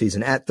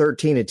postseason. At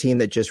 13, a team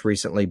that just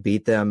recently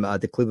beat them,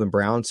 the Cleveland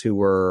Browns, who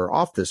were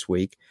off this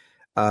week.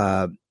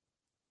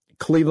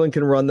 Cleveland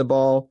can run the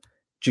ball.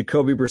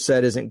 Jacoby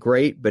Brissett isn't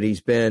great, but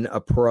he's been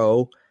a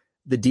pro.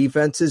 The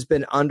defense has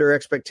been under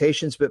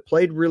expectations, but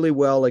played really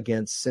well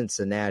against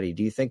Cincinnati.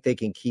 Do you think they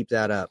can keep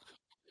that up?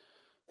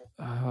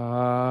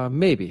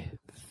 Maybe.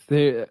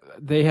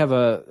 They have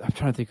I'm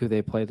trying to think who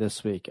they play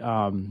this week. They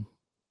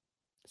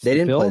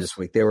didn't play this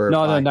week. They were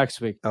no,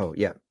 next week. Oh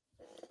yeah.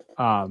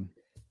 Not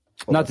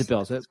the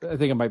Bills. I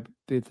think it might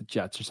be the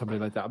Jets or something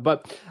like that.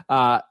 But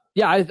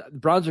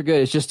Browns are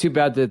good. It's just too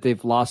bad that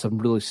they've lost some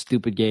really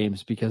stupid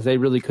games because they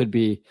really could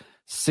be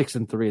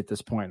 6-3 at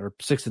this point or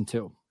 6-2.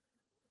 Do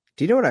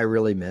you know what I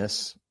really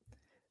miss?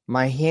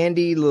 My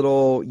handy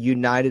little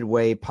United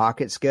Way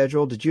pocket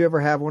schedule. Did you ever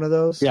have one of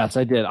those? Yes,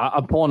 I did.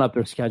 I'm pulling up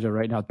their schedule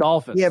right now.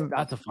 Dolphins. Yeah,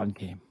 that's a fun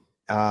game.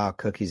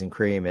 Cookies and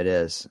cream. It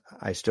is.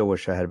 I still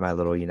wish I had my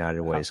little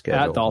United Way schedule.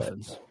 At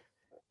Dolphins.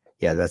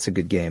 Yeah, that's a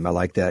good game. I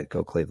like that.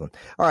 Go Cleveland.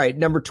 All right,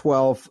 number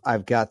 12,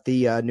 I've got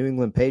the New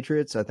England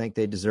Patriots. I think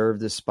they deserve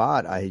this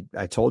spot. I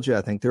told you,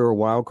 I think they're a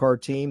wild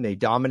card team. They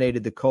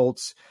dominated the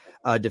Colts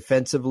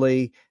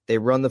defensively. They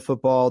run the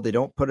football. They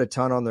don't put a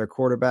ton on their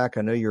quarterback.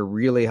 I know you're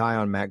really high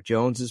on Mac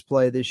Jones's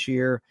play this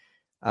year.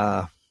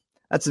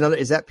 That's another.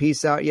 Is that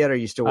piece out yet? Or are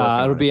you still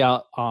working? It'll be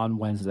out on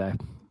Wednesday.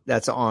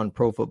 That's on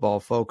Pro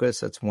Football Focus.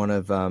 That's one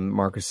of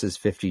Marcus's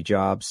 50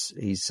 jobs.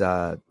 He's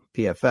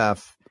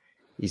PFF.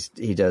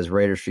 He does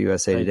Raiders for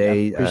USA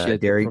Today.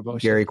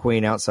 Gary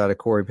Queen outside of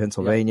Corey,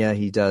 Pennsylvania. Yep.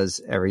 He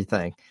does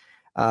everything.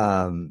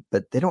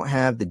 But they don't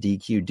have the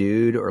DQ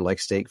dude or like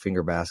steak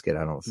finger basket,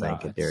 I don't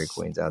think, at Dairy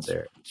Queen's out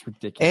there. It's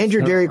ridiculous. And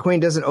your Dairy Queen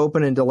doesn't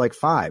open until like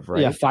 5,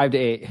 right? Yeah, 5 to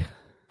 8.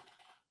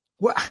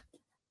 What?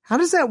 How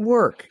does that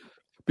work?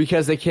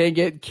 Because they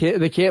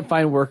can't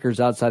find workers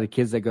outside of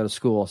kids that go to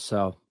school.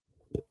 So,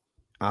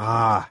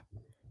 yeah,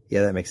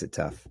 that makes it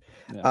tough.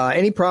 Yeah.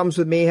 Any problems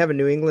with me having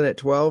New England at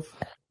 12?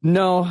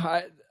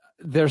 No,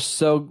 they're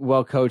so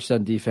well coached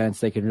on defense.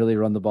 They can really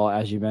run the ball,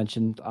 as you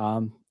mentioned.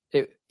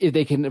 If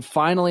they can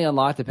finally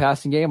unlock the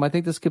passing game, I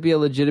think this could be a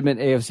legitimate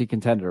AFC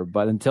contender.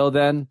 But until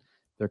then,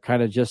 they're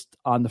kind of just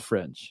on the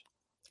fringe.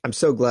 I'm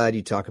so glad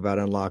you talk about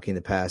unlocking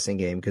the passing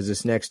game because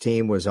this next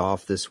team was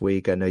off this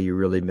week. I know you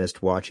really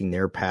missed watching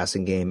their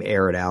passing game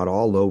air it out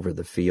all over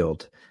the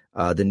field.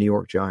 The New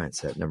York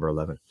Giants at number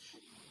 11.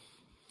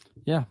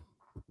 Yeah.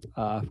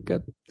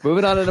 Good.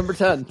 Moving on to number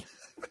 10.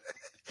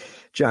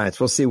 Giants.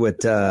 We'll see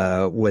what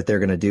they're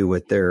going to do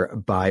with their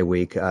bye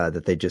week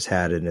that they just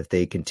had, and if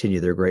they continue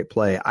their great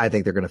play, I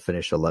think they're going to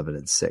finish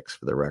 11-6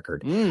 for the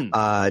record.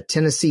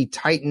 Tennessee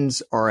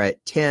Titans are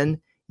at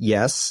 10.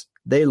 Yes,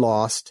 they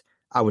lost.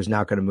 I was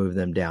not going to move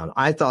them down.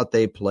 I thought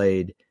they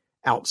played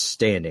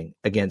outstanding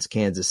against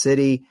Kansas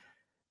City.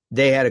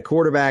 They had a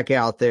quarterback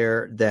out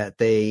there that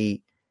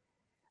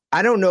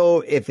I don't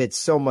know if it's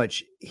so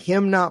much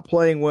him not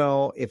playing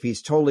well, if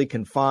he's totally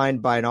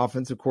confined by an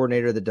offensive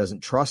coordinator that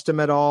doesn't trust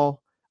him at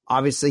all.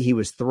 Obviously, he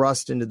was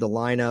thrust into the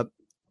lineup.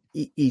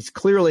 He's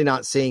clearly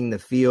not seeing the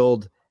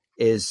field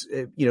is,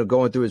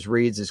 going through his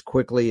reads as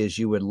quickly as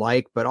you would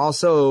like, but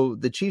also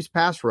the Chiefs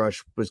pass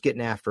rush was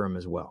getting after him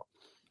as well.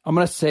 I'm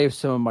going to save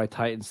some of my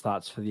Titans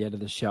thoughts for the end of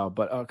the show,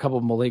 but a couple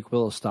of Malik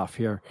Willis stuff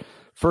here.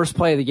 First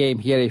play of the game,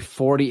 he had a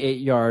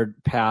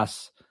 48-yard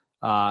pass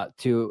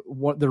to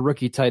the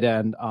rookie tight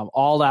end,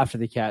 all after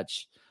the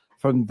catch.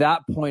 From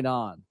that point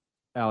on,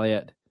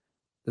 Elliot,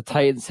 the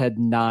Titans had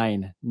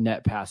 9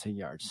 net passing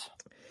yards.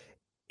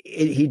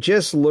 He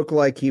just looked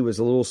like he was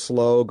a little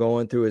slow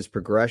going through his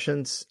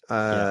progressions,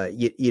 and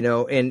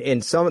there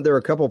were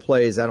a couple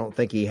plays I don't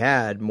think he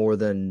had more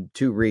than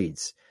 2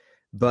 reads,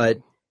 but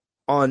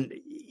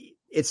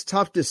it's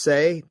tough to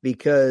say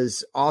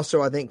because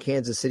also I think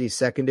Kansas City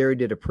secondary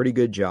did a pretty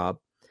good job.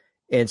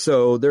 And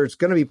so there's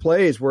going to be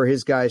plays where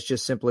his guys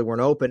just simply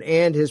weren't open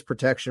and his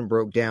protection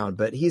broke down.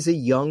 But he's a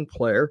young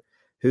player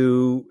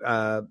who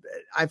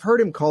I've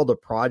heard him called a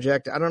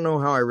project. I don't know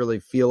how I really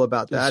feel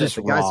about that. It's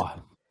just raw.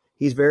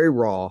 He's very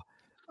raw.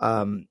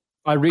 I'm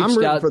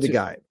rooting for the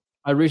guy.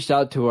 I reached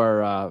out to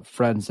our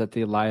friends at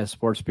the Elias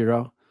Sports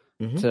Bureau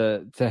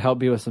to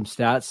help me with some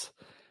stats.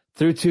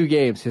 Through 2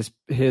 games,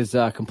 his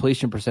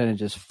completion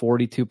percentage is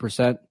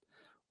 42%,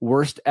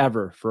 worst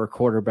ever for a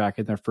quarterback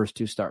in their first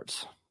 2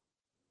 starts.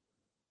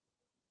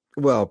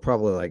 Well,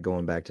 probably like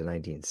going back to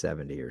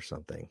 1970 or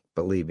something.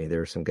 Believe me,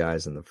 there are some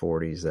guys in the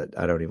 40s that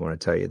I don't even want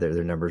to tell you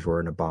their numbers were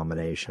an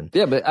abomination.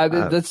 Yeah, but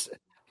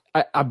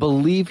I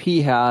believe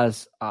he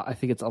has, I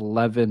think it's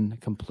 11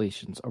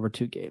 completions over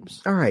 2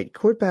 games. All right,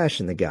 quit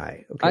bashing the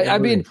guy. Okay, I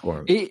mean,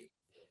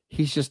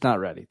 he's just not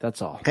ready.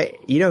 That's all. Hey,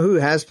 you know who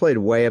has played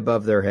way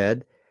above their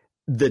head?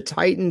 The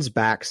Titans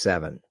back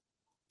 7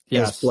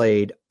 has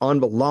played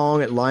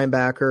long at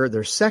linebacker.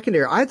 Their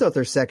secondary, I thought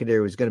their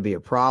secondary was going to be a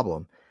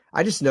problem.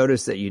 I just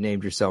noticed that you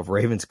named yourself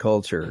Ravens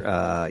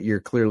Culture. You're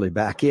clearly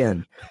back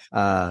in.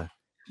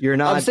 You're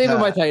not. I'm saving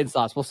my Titans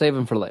thoughts. We'll save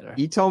them for later.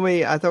 You told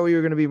me, I thought we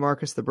were going to be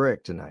Marcus the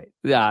Brick tonight.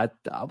 Yeah,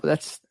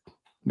 that's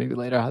maybe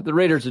later. The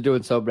Raiders are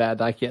doing so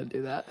bad, I can't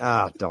do that.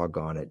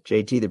 Doggone it.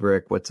 JT the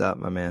Brick, what's up,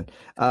 my man?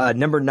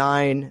 Number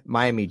 9,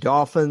 Miami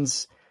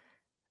Dolphins.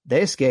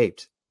 They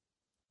escaped.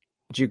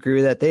 Do you agree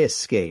with that? They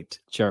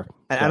escaped. Sure.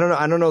 I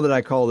don't know that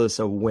I call this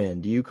a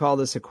win. Do you call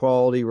this a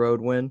quality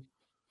road win?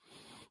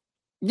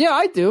 Yeah,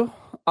 I do.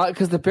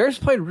 Because the Bears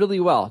played really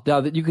well.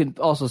 Now that you can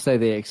also say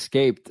they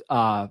escaped.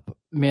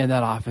 Man,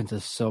 that offense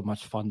is so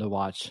much fun to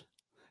watch.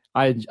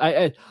 I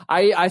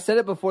said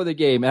it before the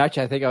game, and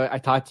actually I think I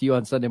talked to you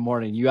on Sunday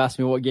morning. You asked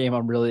me what game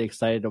I'm really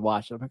excited to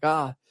watch. I'm like,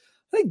 I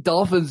think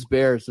Dolphins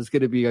Bears is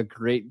going to be a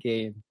great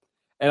game,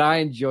 and I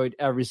enjoyed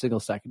every single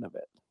second of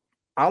it.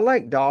 I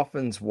like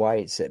Dolphins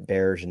Whites at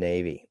Bears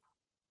Navy.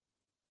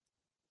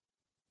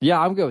 Yeah,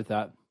 I'm good with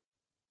that.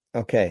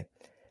 Okay.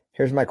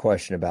 Here's my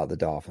question about the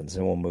Dolphins,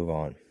 and we'll move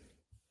on.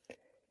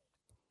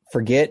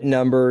 Forget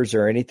numbers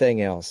or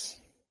anything else.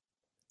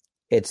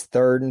 It's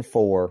 3rd and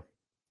 4.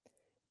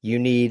 You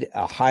need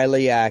a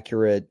highly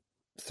accurate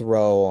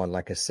throw on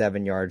like a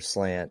 7-yard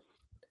slant.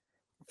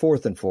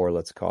 4th and 4,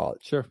 let's call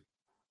it. Sure.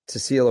 To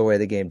seal away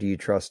the game, do you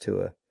trust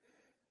Tua?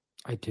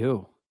 I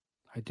do.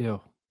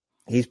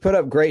 He's put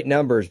up great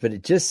numbers, but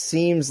it just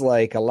seems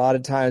like a lot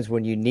of times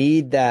when you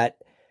need that,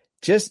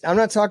 I'm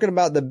not talking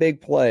about the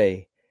big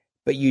play,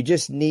 but you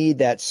just need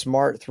that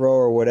smart throw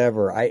or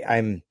whatever.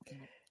 I'm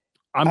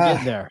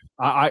getting there.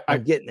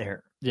 I'm getting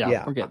there.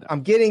 Yeah, we're getting there.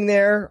 I'm getting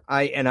there.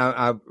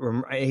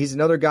 He's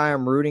another guy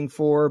I'm rooting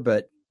for,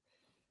 but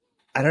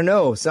I don't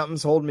know.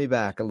 Something's holding me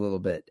back a little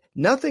bit.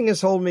 Nothing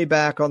is holding me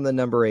back on the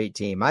number 8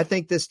 team. I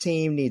think this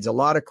team needs a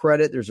lot of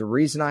credit. There's a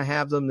reason I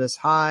have them this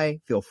high.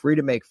 Feel free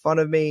to make fun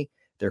of me.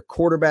 Their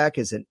quarterback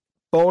is an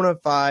bona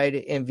fide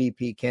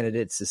MVP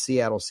candidate. It's the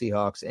Seattle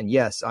Seahawks. And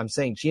yes, I'm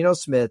saying Geno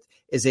Smith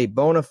is a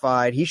bona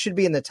fide. He should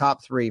be in the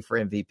top 3 for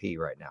MVP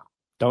right now.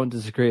 Don't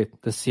disagree.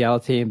 The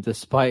Seattle team,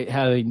 despite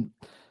having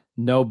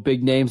no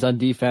big names on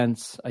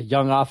defense, a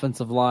young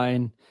offensive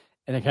line,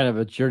 and a kind of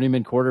a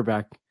journeyman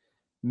quarterback,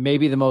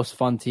 maybe the most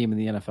fun team in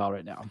the NFL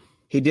right now.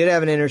 He did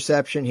have an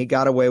interception. He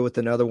got away with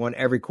another one.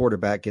 Every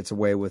quarterback gets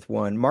away with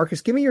one.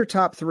 Marcus, give me your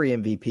top 3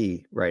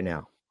 MVP right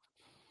now.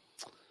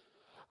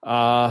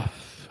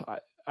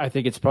 I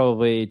think it's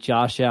probably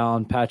Josh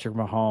Allen, Patrick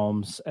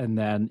Mahomes, and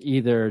then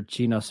either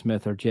Geno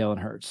Smith or Jalen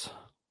Hurts.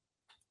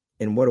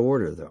 In what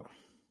order, though?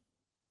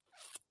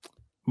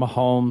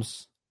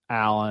 Mahomes,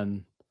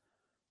 Allen,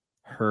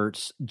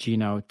 Hurts,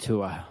 Geno,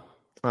 Tua.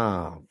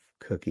 Oh,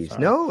 cookies.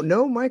 Sorry.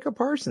 No Micah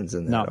Parsons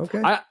in there. No.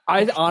 Okay.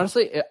 I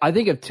honestly, I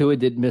think if Tua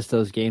did miss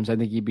those games, I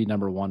think he'd be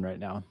number 1 right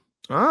now.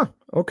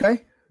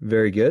 Okay.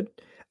 Very good.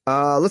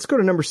 Let's go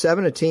to number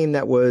 7, a team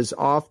that was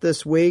off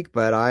this week,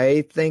 but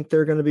I think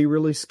they're going to be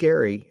really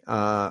scary.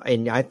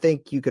 And I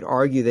think you could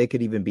argue they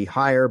could even be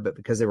higher, but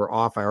because they were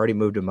off, I already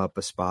moved them up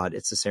a spot.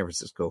 It's the San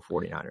Francisco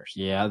 49ers.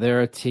 Yeah,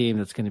 they're a team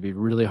that's going to be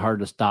really hard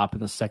to stop in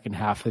the second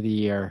half of the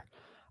year.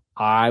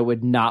 I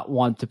would not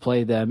want to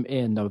play them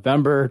in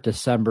November,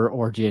 December,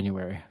 or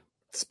January.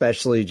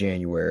 Especially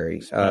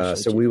January.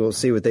 So we will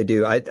see what they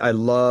do. I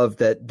love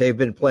that they've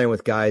been playing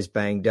with guys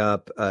banged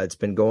up. It's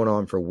been going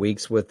on for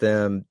weeks with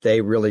them.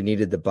 They really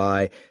needed the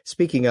bye.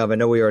 Speaking of, I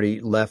know we already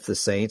left the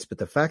Saints, but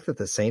the fact that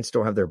the Saints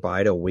don't have their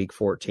bye till week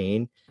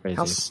 14, crazy.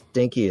 How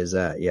stinky is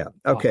that? Yeah.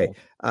 Okay.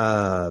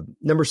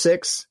 Number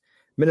 6,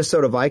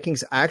 Minnesota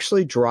Vikings. I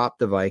actually dropped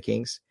the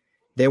Vikings.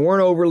 They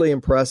weren't overly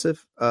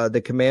impressive.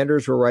 The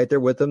Commanders were right there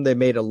with them. They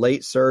made a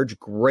late surge,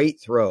 great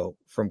throw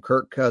from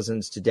Kirk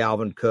Cousins to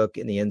Dalvin Cook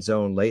in the end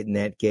zone late in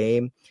that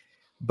game.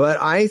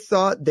 But I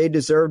thought they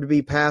deserved to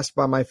be passed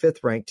by my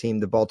 5th-ranked team,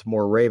 the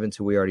Baltimore Ravens,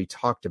 who we already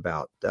talked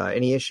about.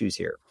 Any issues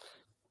here?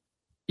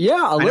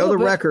 Yeah, I know the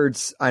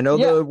records. I know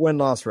the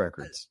win-loss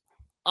records.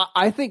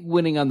 I think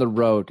winning on the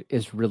road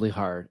is really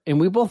hard. And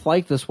we both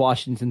like this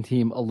Washington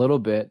team a little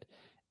bit.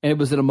 And it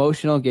was an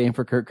emotional game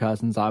for Kirk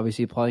Cousins,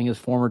 obviously playing his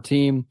former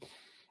team.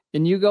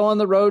 And you go on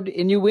the road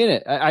and you win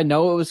it. I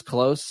know it was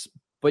close,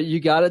 but you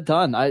got it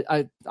done.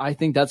 I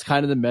think that's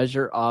kind of the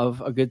measure of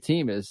a good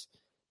team is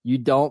you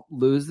don't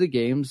lose the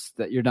games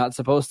that you're not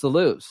supposed to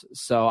lose.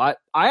 So I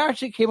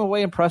actually came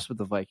away impressed with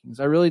the Vikings.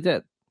 I really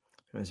did.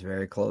 It was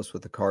very close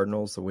with the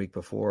Cardinals the week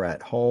before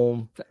at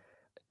home.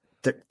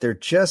 They're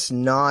just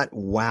not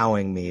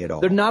wowing me at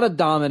all. They're not a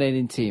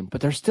dominating team, but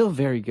they're still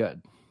very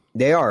good.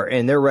 They are,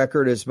 and their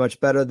record is much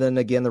better than,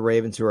 again, the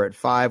Ravens, who are at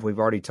 5. We've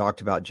already talked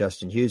about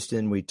Justin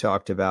Houston. We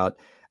talked about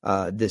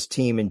this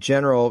team in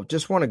general.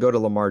 Just want to go to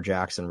Lamar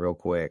Jackson real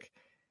quick.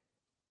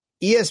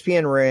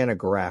 ESPN ran a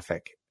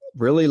graphic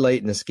really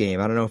late in this game.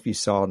 I don't know if you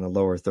saw it in the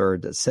lower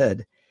third that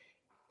said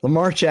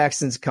Lamar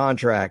Jackson's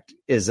contract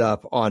is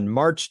up on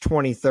March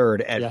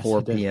 23rd at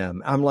 4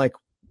 p.m. I'm like,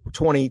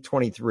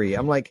 2023.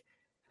 I'm like,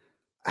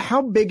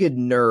 how big of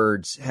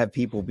nerds have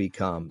people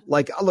become?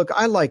 Like, look,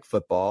 I like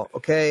football,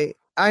 okay?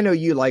 I know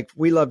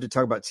we love to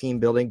talk about team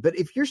building, but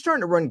if you're starting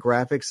to run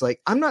graphics,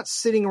 like I'm not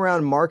sitting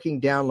around marking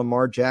down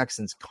Lamar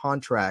Jackson's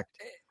contract.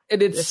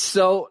 And it's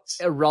so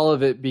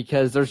irrelevant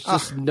because there's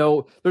just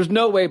there's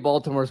no way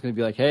Baltimore's going to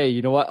be like, hey,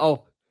 you know what?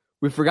 Oh,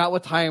 we forgot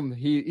what time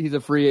he's a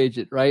free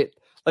agent, right?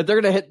 Like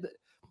they're going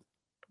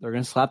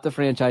to slap the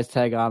franchise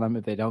tag on him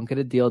if they don't get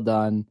a deal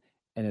done.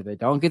 And if they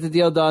don't get the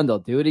deal done, they'll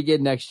do it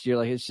again next year.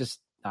 Like it's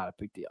just not a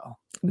big deal.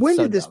 When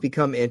did this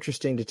become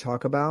interesting to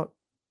talk about?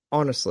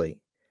 Honestly.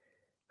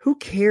 Who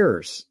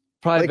cares?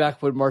 Probably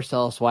back when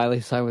Marcellus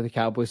Wiley signed with the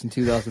Cowboys in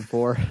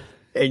 2004.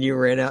 And you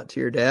ran out to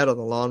your dad on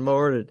the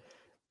lawnmower to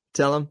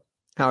tell him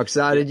how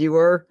excited you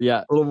were?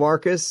 Yeah. Little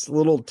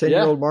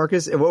 10-year-old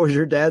Marcus. And what was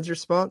your dad's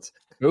response?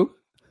 Who?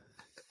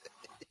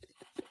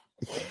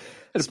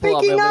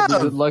 Speaking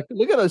of. Look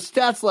at those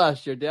stats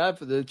last year, Dad,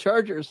 for the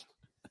Chargers.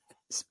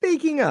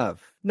 Speaking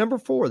of, number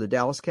 4, the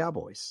Dallas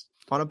Cowboys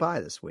on a bye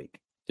this week.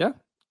 Yeah.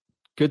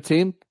 Good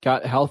team.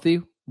 Got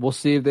healthy. We'll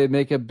see if they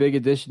make a big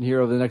addition here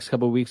over the next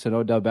couple of weeks in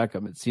Odell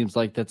Beckham. It seems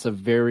like that's a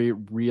very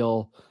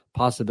real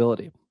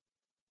possibility.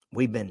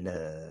 We've been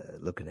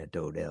looking at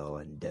Odell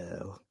and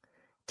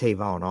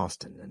Tavon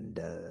Austin. And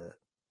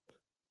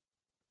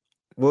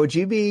would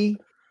you be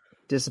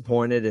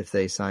disappointed if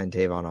they signed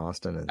Tavon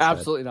Austin? Instead?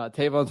 Absolutely not.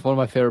 Tavon's one of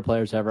my favorite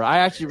players ever. I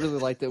actually really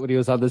liked it when he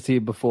was on the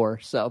team before.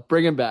 So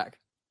bring him back.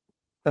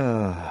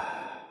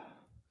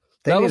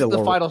 That was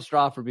the final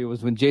straw for me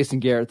was when Jason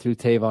Garrett threw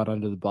Tavon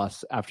under the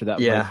bus after that.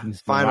 Yeah,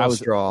 final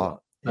straw.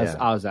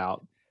 I was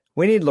out.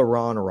 We need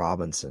LaRon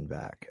Robinson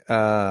back.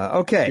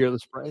 Okay.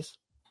 Fearless Price.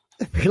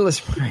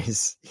 Fearless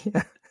Price.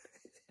 Yeah.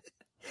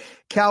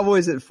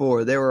 Cowboys at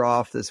 4. They were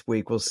off this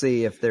week. We'll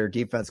see if their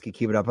defense can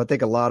keep it up. I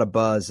think a lot of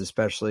buzz,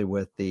 especially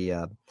with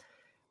the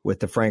with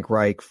the Frank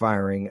Reich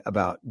firing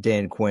about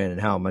Dan Quinn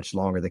and how much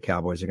longer the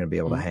Cowboys are going to be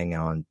able to hang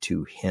on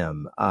to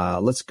him.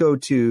 Let's go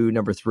to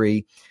number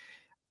 3.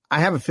 I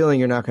have a feeling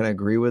you're not going to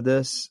agree with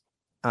this,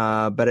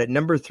 but at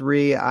number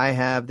 3, I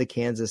have the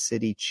Kansas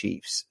City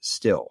Chiefs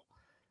still.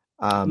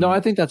 No, I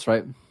think that's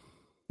right.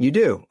 You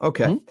do?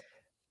 Okay. Mm-hmm.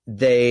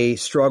 They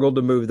struggled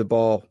to move the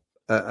ball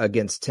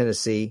against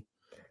Tennessee.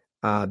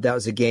 That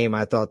was a game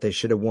I thought they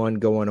should have won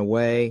going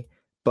away.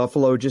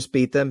 Buffalo just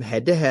beat them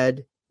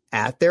head-to-head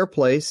at their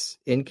place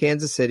in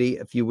Kansas City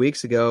a few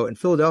weeks ago, and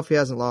Philadelphia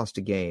hasn't lost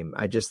a game.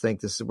 I just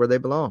think this is where they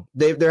belong.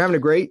 They're having a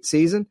great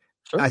season.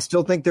 Sure. I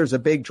still think there's a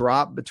big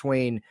drop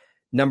between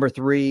number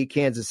 3,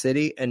 Kansas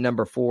City, and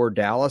number 4,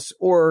 Dallas.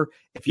 Or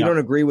if you don't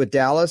agree with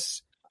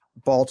Dallas,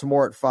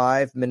 Baltimore at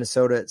 5,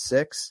 Minnesota at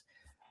 6.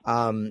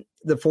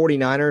 The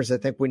 49ers, I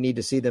think we need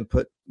to see them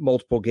put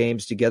multiple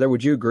games together.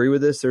 Would you agree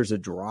with this? There's a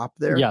drop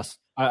there? Yes,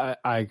 I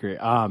agree.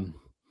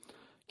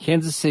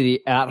 Kansas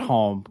City at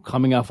home,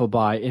 coming off a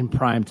bye in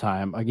prime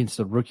time against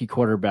a rookie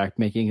quarterback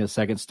making his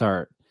second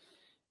start.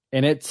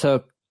 And it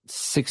took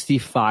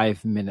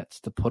 65 minutes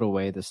to put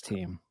away this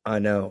team. I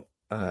know.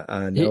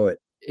 I know it.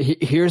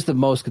 Here's the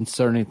most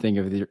concerning thing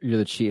if you're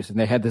the Chiefs, and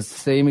they had the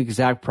same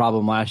exact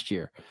problem last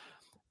year.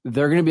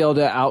 They're going to be able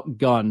to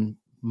outgun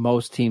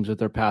most teams with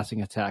their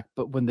passing attack,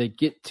 but when they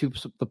get to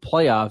the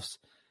playoffs,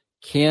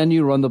 can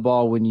you run the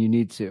ball when you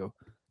need to?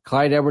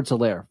 Clyde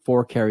Edwards-Helaire,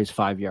 4 carries,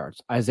 5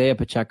 yards. Isaiah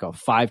Pacheco,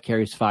 5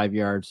 carries, 5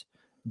 yards.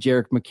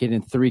 Jerick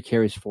McKinnon, 3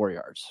 carries, 4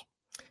 yards.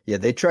 Yeah,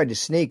 they tried to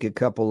sneak a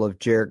couple of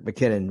Jerick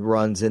McKinnon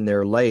runs in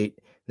there late.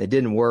 They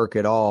didn't work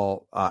at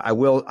all.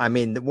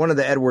 One of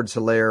the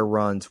Edwards-Helaire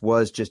runs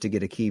was just to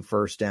get a key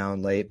first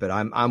down late, but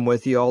I'm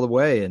with you all the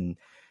way. And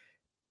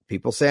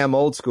people say I'm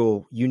old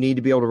school. You need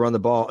to be able to run the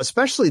ball,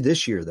 especially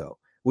this year, though,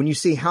 when you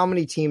see how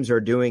many teams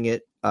are doing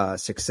it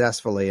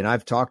successfully. And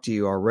I've talked to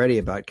you already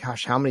about,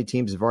 gosh, how many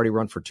teams have already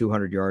run for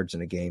 200 yards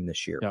in a game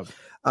this year. Yep.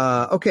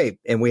 Okay,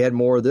 and we had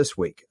more this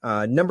week.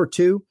 Number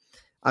 2,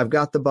 I've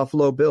got the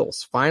Buffalo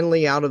Bills.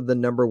 Finally out of the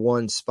number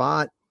 1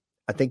 spot.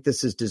 I think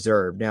this is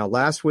deserved. Now,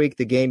 last week,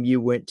 the game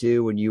you went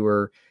to when you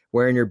were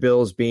wearing your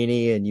Bills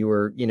beanie and you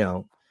were,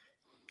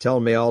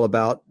 telling me all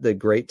about the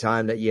great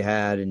time that you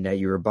had and that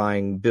you were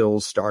buying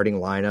Bills starting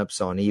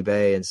lineups on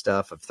eBay and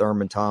stuff of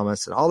Thurman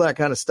Thomas and all that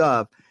kind of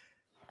stuff.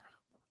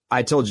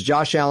 I told you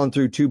Josh Allen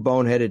threw 2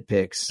 boneheaded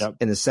picks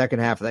in the second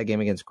half of that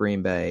game against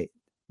Green Bay.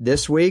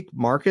 This week,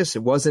 Marcus,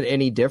 it wasn't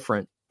any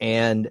different.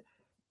 And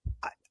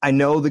I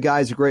know the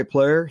guy's a great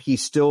player.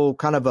 He's still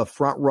kind of a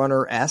front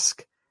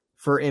runner-esque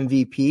for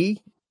MVP.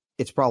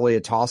 It's probably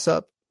a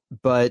toss-up,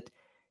 but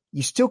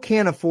you still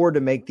can't afford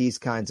to make these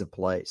kinds of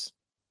plays.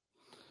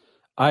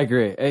 I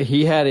agree.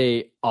 He had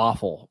a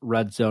awful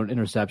red zone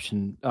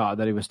interception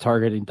that he was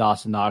targeting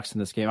Dawson Knox in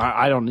this game.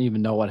 I don't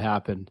even know what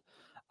happened.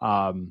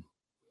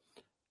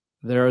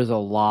 There is a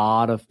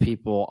lot of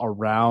people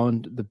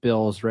around the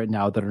Bills right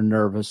now that are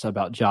nervous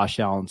about Josh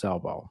Allen's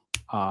elbow.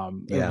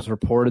 It was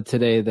reported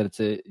today that it's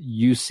a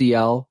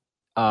UCL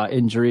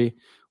injury,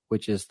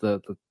 which is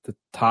the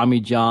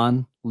Tommy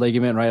John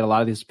ligament, right? A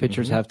lot of these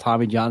pitchers have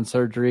Tommy John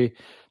surgery.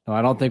 No,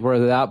 I don't think we're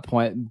at that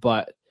point,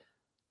 but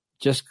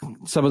just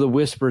some of the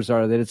whispers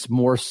are that it's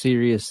more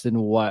serious than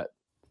what's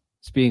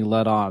being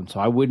led on. So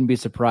I wouldn't be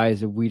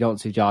surprised if we don't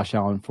see Josh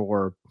Allen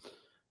for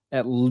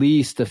at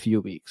least a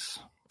few weeks.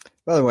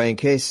 By the way, in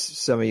case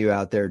some of you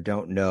out there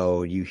don't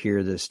know, you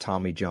hear this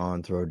Tommy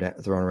John thrown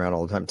around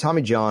all the time.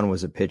 Tommy John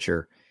was a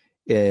pitcher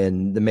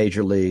in the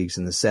major leagues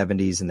in the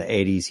 70s and the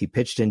 80s. He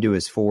pitched into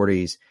his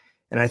 40s.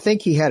 And I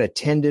think he had a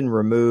tendon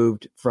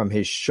removed from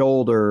his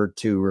shoulder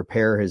to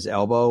repair his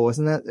elbow.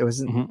 Wasn't that? It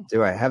wasn't.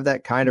 Do I have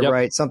that kind of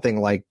right? Something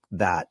like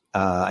that.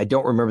 I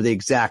don't remember the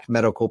exact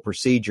medical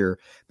procedure,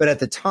 but at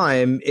the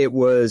time it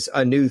was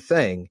a new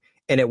thing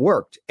and it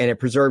worked and it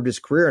preserved his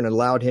career and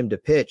allowed him to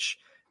pitch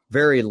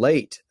very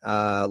late.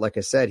 Like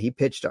I said, he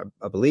pitched,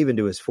 I believe,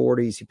 into his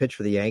 40s. He pitched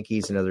for the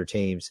Yankees and other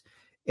teams.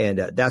 And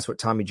that's what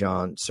Tommy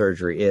John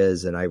surgery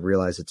is. And I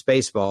realize it's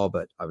baseball,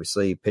 but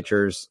obviously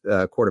pitchers,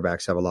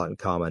 quarterbacks have a lot in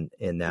common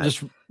in that.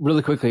 Just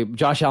really quickly,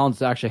 Josh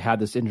Allen's actually had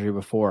this injury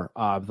before.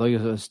 I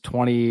believe it was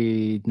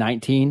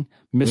 2019,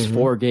 missed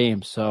 4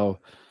 games. So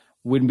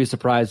wouldn't be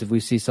surprised if we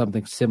see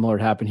something similar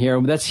happen here.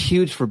 And that's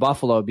huge for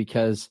Buffalo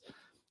because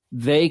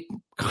they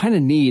kind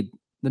of need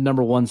the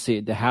number 1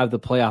 seed to have the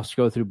playoffs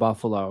go through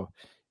Buffalo.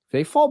 If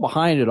they fall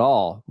behind at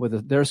all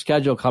with their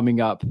schedule coming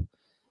up,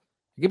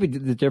 it could be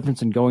the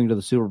difference in going to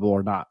the Super Bowl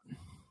or not.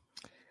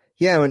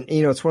 Yeah, and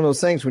it's one of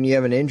those things when you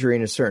have an injury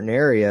in a certain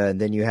area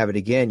and then you have it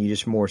again, you're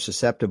just more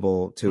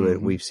susceptible to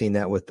it. We've seen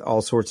that with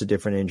all sorts of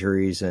different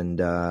injuries, and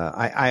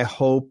I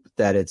hope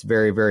that it's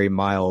very, very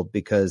mild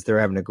because they're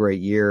having a great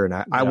year, and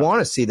I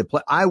want to see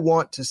I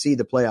want to see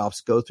the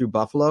playoffs go through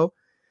Buffalo.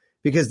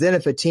 Because then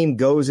if a team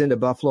goes into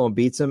Buffalo and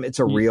beats them, it's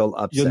a real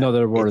upset. You'll know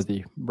they're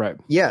worthy, right?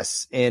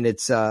 Yes, and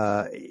it's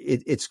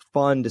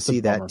fun to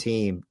see that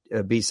team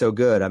be so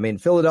good. I mean,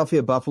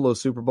 Philadelphia Buffalo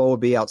Super Bowl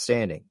would be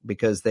outstanding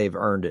because they've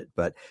earned it.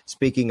 But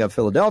speaking of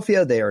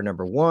Philadelphia, they are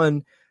number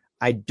 1.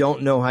 I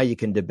don't know how you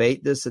can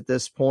debate this at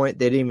this point.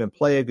 They didn't even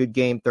play a good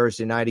game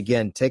Thursday night.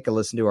 Again, take a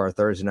listen to our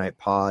Thursday night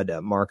pod.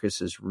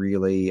 Marcus is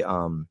really,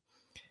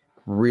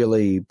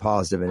 really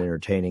positive and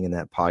entertaining in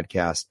that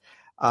podcast.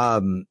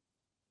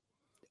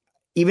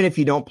 Even if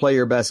you don't play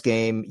your best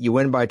game, you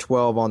win by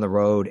 12 on the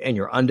road and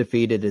you're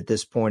undefeated at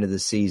this point of the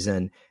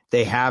season.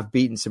 They have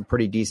beaten some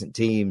pretty decent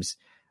teams.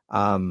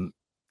 Like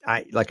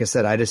I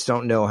said, I just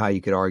don't know how you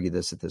could argue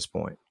this at this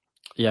point.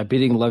 Yeah,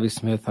 beating Lovie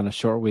Smith on a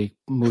short week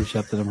moves you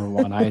up to number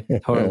one. I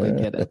totally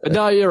get it. But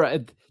no, you're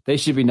right. They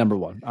should be number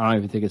one. I don't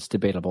even think it's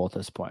debatable at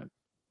this point.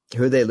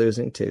 Who are they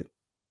losing to?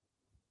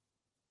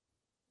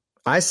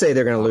 I say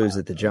they're going to lose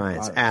at the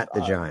Giants, at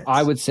the Giants.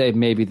 I would say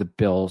maybe the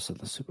Bills at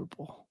the Super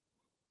Bowl.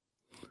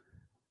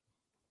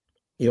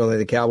 You don't think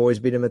the Cowboys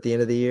beat them at the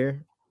end of the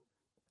year?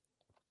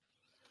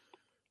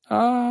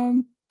 Yeah,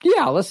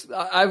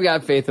 I've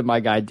got faith in my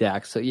guy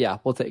Dak, so yeah,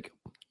 we'll take him.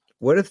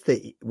 What if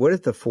the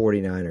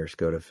 49ers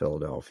go to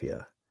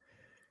Philadelphia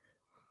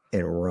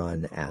and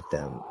run at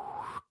them?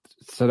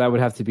 So that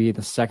would have to be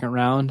the second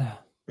round.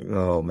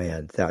 Oh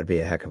man, that would be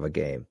a heck of a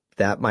game.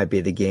 That might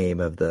be the game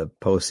of the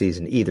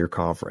postseason, either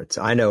conference.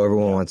 I know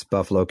everyone wants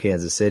Buffalo,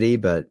 Kansas City,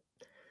 but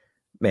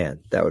man,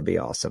 that would be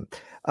awesome.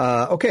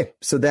 Okay,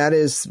 so that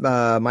is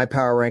my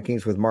power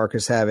rankings with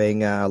Marcus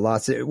having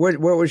lots of. What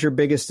was your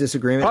biggest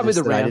disagreement? Probably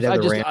the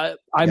Rams.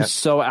 I'm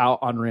so out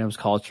on Rams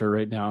culture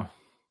right now.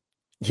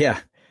 Yeah,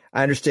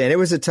 I understand. It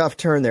was a tough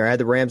turn there. I had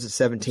the Rams at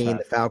 17,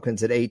 the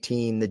Falcons at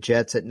 18, the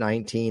Jets at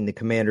 19, the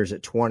Commanders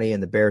at 20,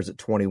 and the Bears at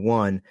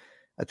 21.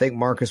 I think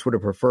Marcus would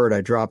have preferred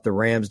I drop the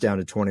Rams down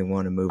to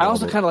 21 and move. I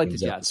also kind of like the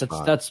Jets.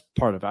 That's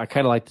part of it. I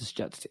kind of like this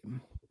Jets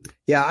team.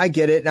 Yeah, I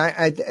get it. And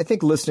I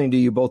think listening to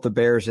you, both the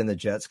Bears and the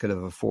Jets could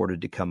have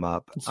afforded to come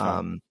up.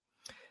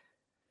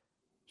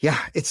 Yeah,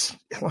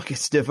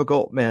 it's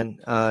difficult, man.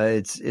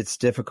 It's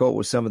difficult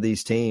with some of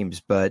these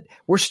teams, but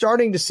we're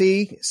starting to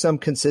see some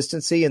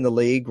consistency in the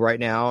league right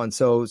now. And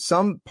so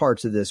some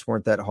parts of this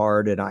weren't that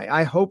hard. And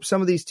I hope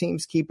some of these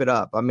teams keep it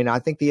up. I mean, I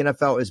think the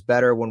NFL is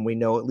better when we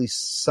know at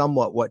least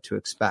somewhat what to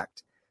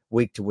expect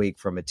week to week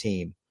from a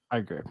team. I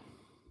agree.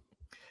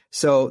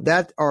 So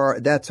that's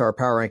our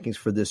power rankings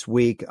for this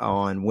week.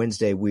 On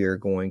Wednesday, we are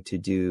going to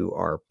do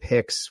our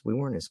picks. We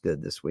weren't as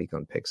good this week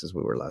on picks as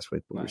we were last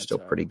week, but we're still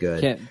pretty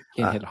good. Can't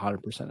hit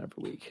 100% every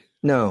week.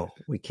 No,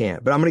 we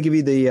can't. But I'm going to give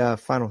you the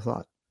final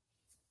thought.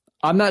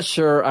 I'm not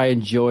sure I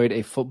enjoyed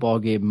a football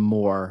game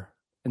more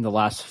in the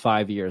last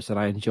 5 years than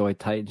I enjoyed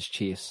Titans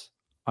Chiefs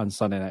on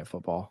Sunday Night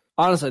Football.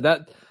 Honestly,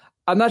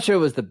 I'm not sure it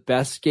was the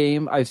best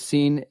game I've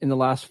seen in the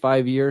last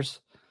 5 years.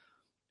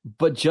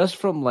 But just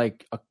from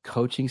like a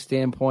coaching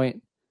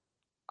standpoint,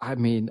 I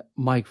mean,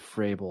 Mike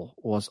Vrabel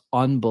was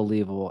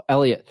unbelievable.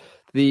 Elliot,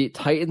 the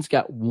Titans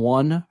got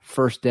one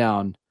first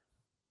down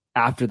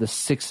after the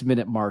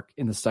 6-minute mark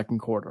in the second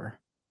quarter,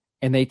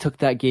 and they took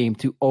that game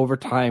to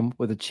overtime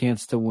with a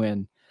chance to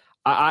win.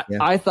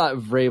 I thought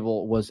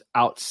Vrabel was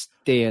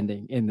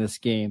outstanding in this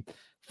game,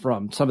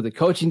 from some of the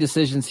coaching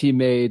decisions he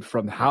made,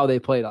 from how they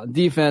played on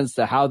defense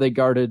to how they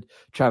guarded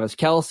Travis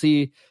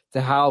Kelce, to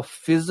how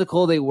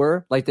physical they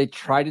were. Like, they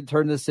tried to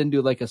turn this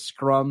into like a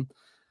scrum.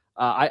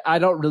 I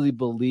don't really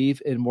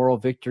believe in moral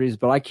victories,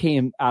 but I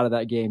came out of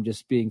that game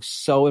just being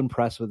so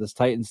impressed with this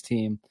Titans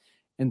team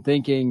and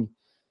thinking,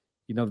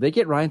 they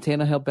get Ryan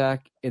Tannehill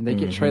back and they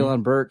get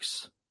Treylon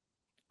Burks.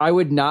 I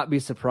would not be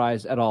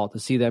surprised at all to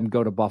see them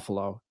go to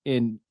Buffalo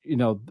in,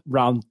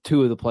 round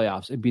 2 of the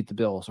playoffs and beat the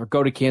Bills, or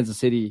go to Kansas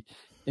City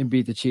and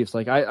beat the Chiefs.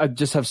 Like, I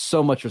just have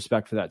so much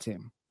respect for that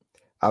team.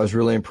 I was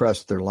really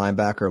impressed with their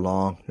linebacker,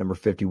 Long, number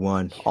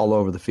 51, all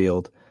over the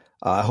field.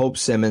 I hope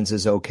Simmons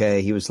is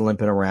okay. He was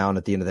limping around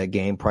at the end of that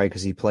game, probably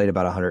because he played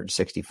about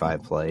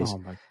 165 plays. Oh,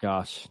 my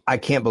gosh. I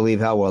can't believe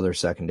how well their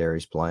secondary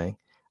is playing.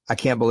 I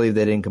can't believe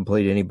they didn't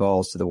complete any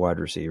balls to the wide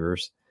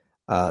receivers.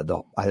 I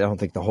don't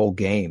think the whole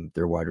game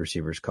their wide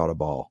receivers caught a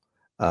ball,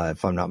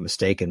 if I'm not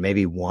mistaken.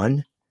 Maybe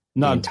one?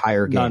 None. The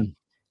entire game.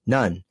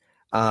 None.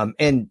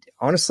 And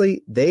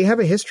honestly, they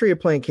have a history of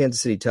playing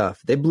Kansas City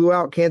tough. They blew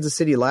out Kansas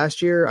City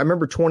last year. I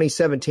remember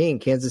 2017,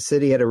 Kansas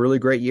City had a really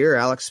great year.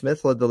 Alex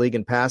Smith led the league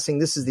in passing.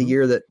 This is the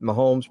year that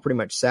Mahomes pretty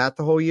much sat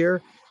the whole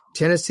year.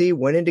 Tennessee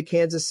went into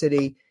Kansas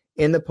City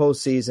in the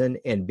postseason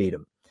and beat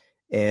them.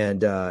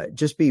 And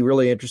just be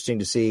really interesting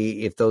to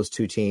see if those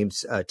two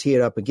teams tee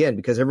it up again,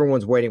 because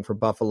everyone's waiting for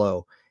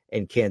Buffalo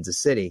and Kansas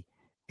City.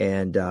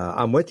 And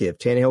I'm with you. If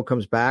Tannehill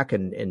comes back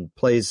and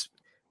plays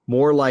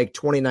more like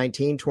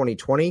 2019,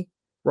 2020,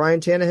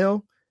 Ryan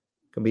Tannehill,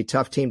 can be a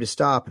tough team to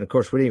stop. And, of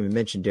course, we didn't even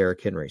mention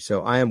Derrick Henry.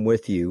 So I am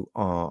with you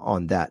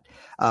on that.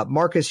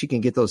 Marcus, you can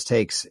get those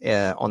takes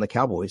on the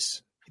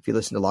Cowboys if you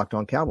listen to Locked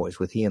On Cowboys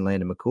with he and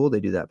Landon McCool. They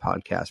do that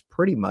podcast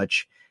pretty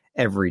much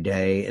every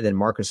day. And then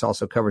Marcus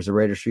also covers the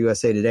Raiders for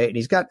USA Today. And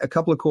he's got a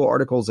couple of cool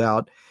articles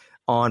out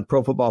on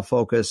Pro Football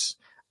Focus,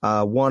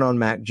 one on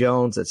Mac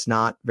Jones that's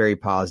not very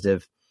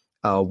positive,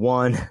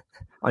 one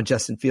on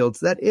Justin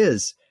Fields that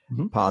is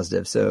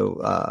positive.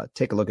 So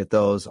take a look at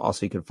those.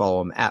 Also, you can follow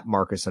him at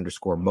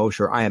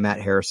Marcus_Mosher. I am at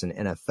Harrison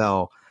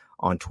NFL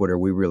on Twitter.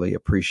 We really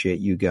appreciate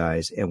you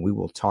guys, and we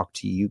will talk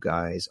to you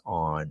guys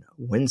on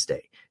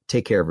Wednesday.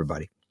 Take care,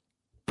 everybody.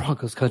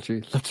 Broncos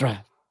country. Let's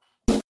ride.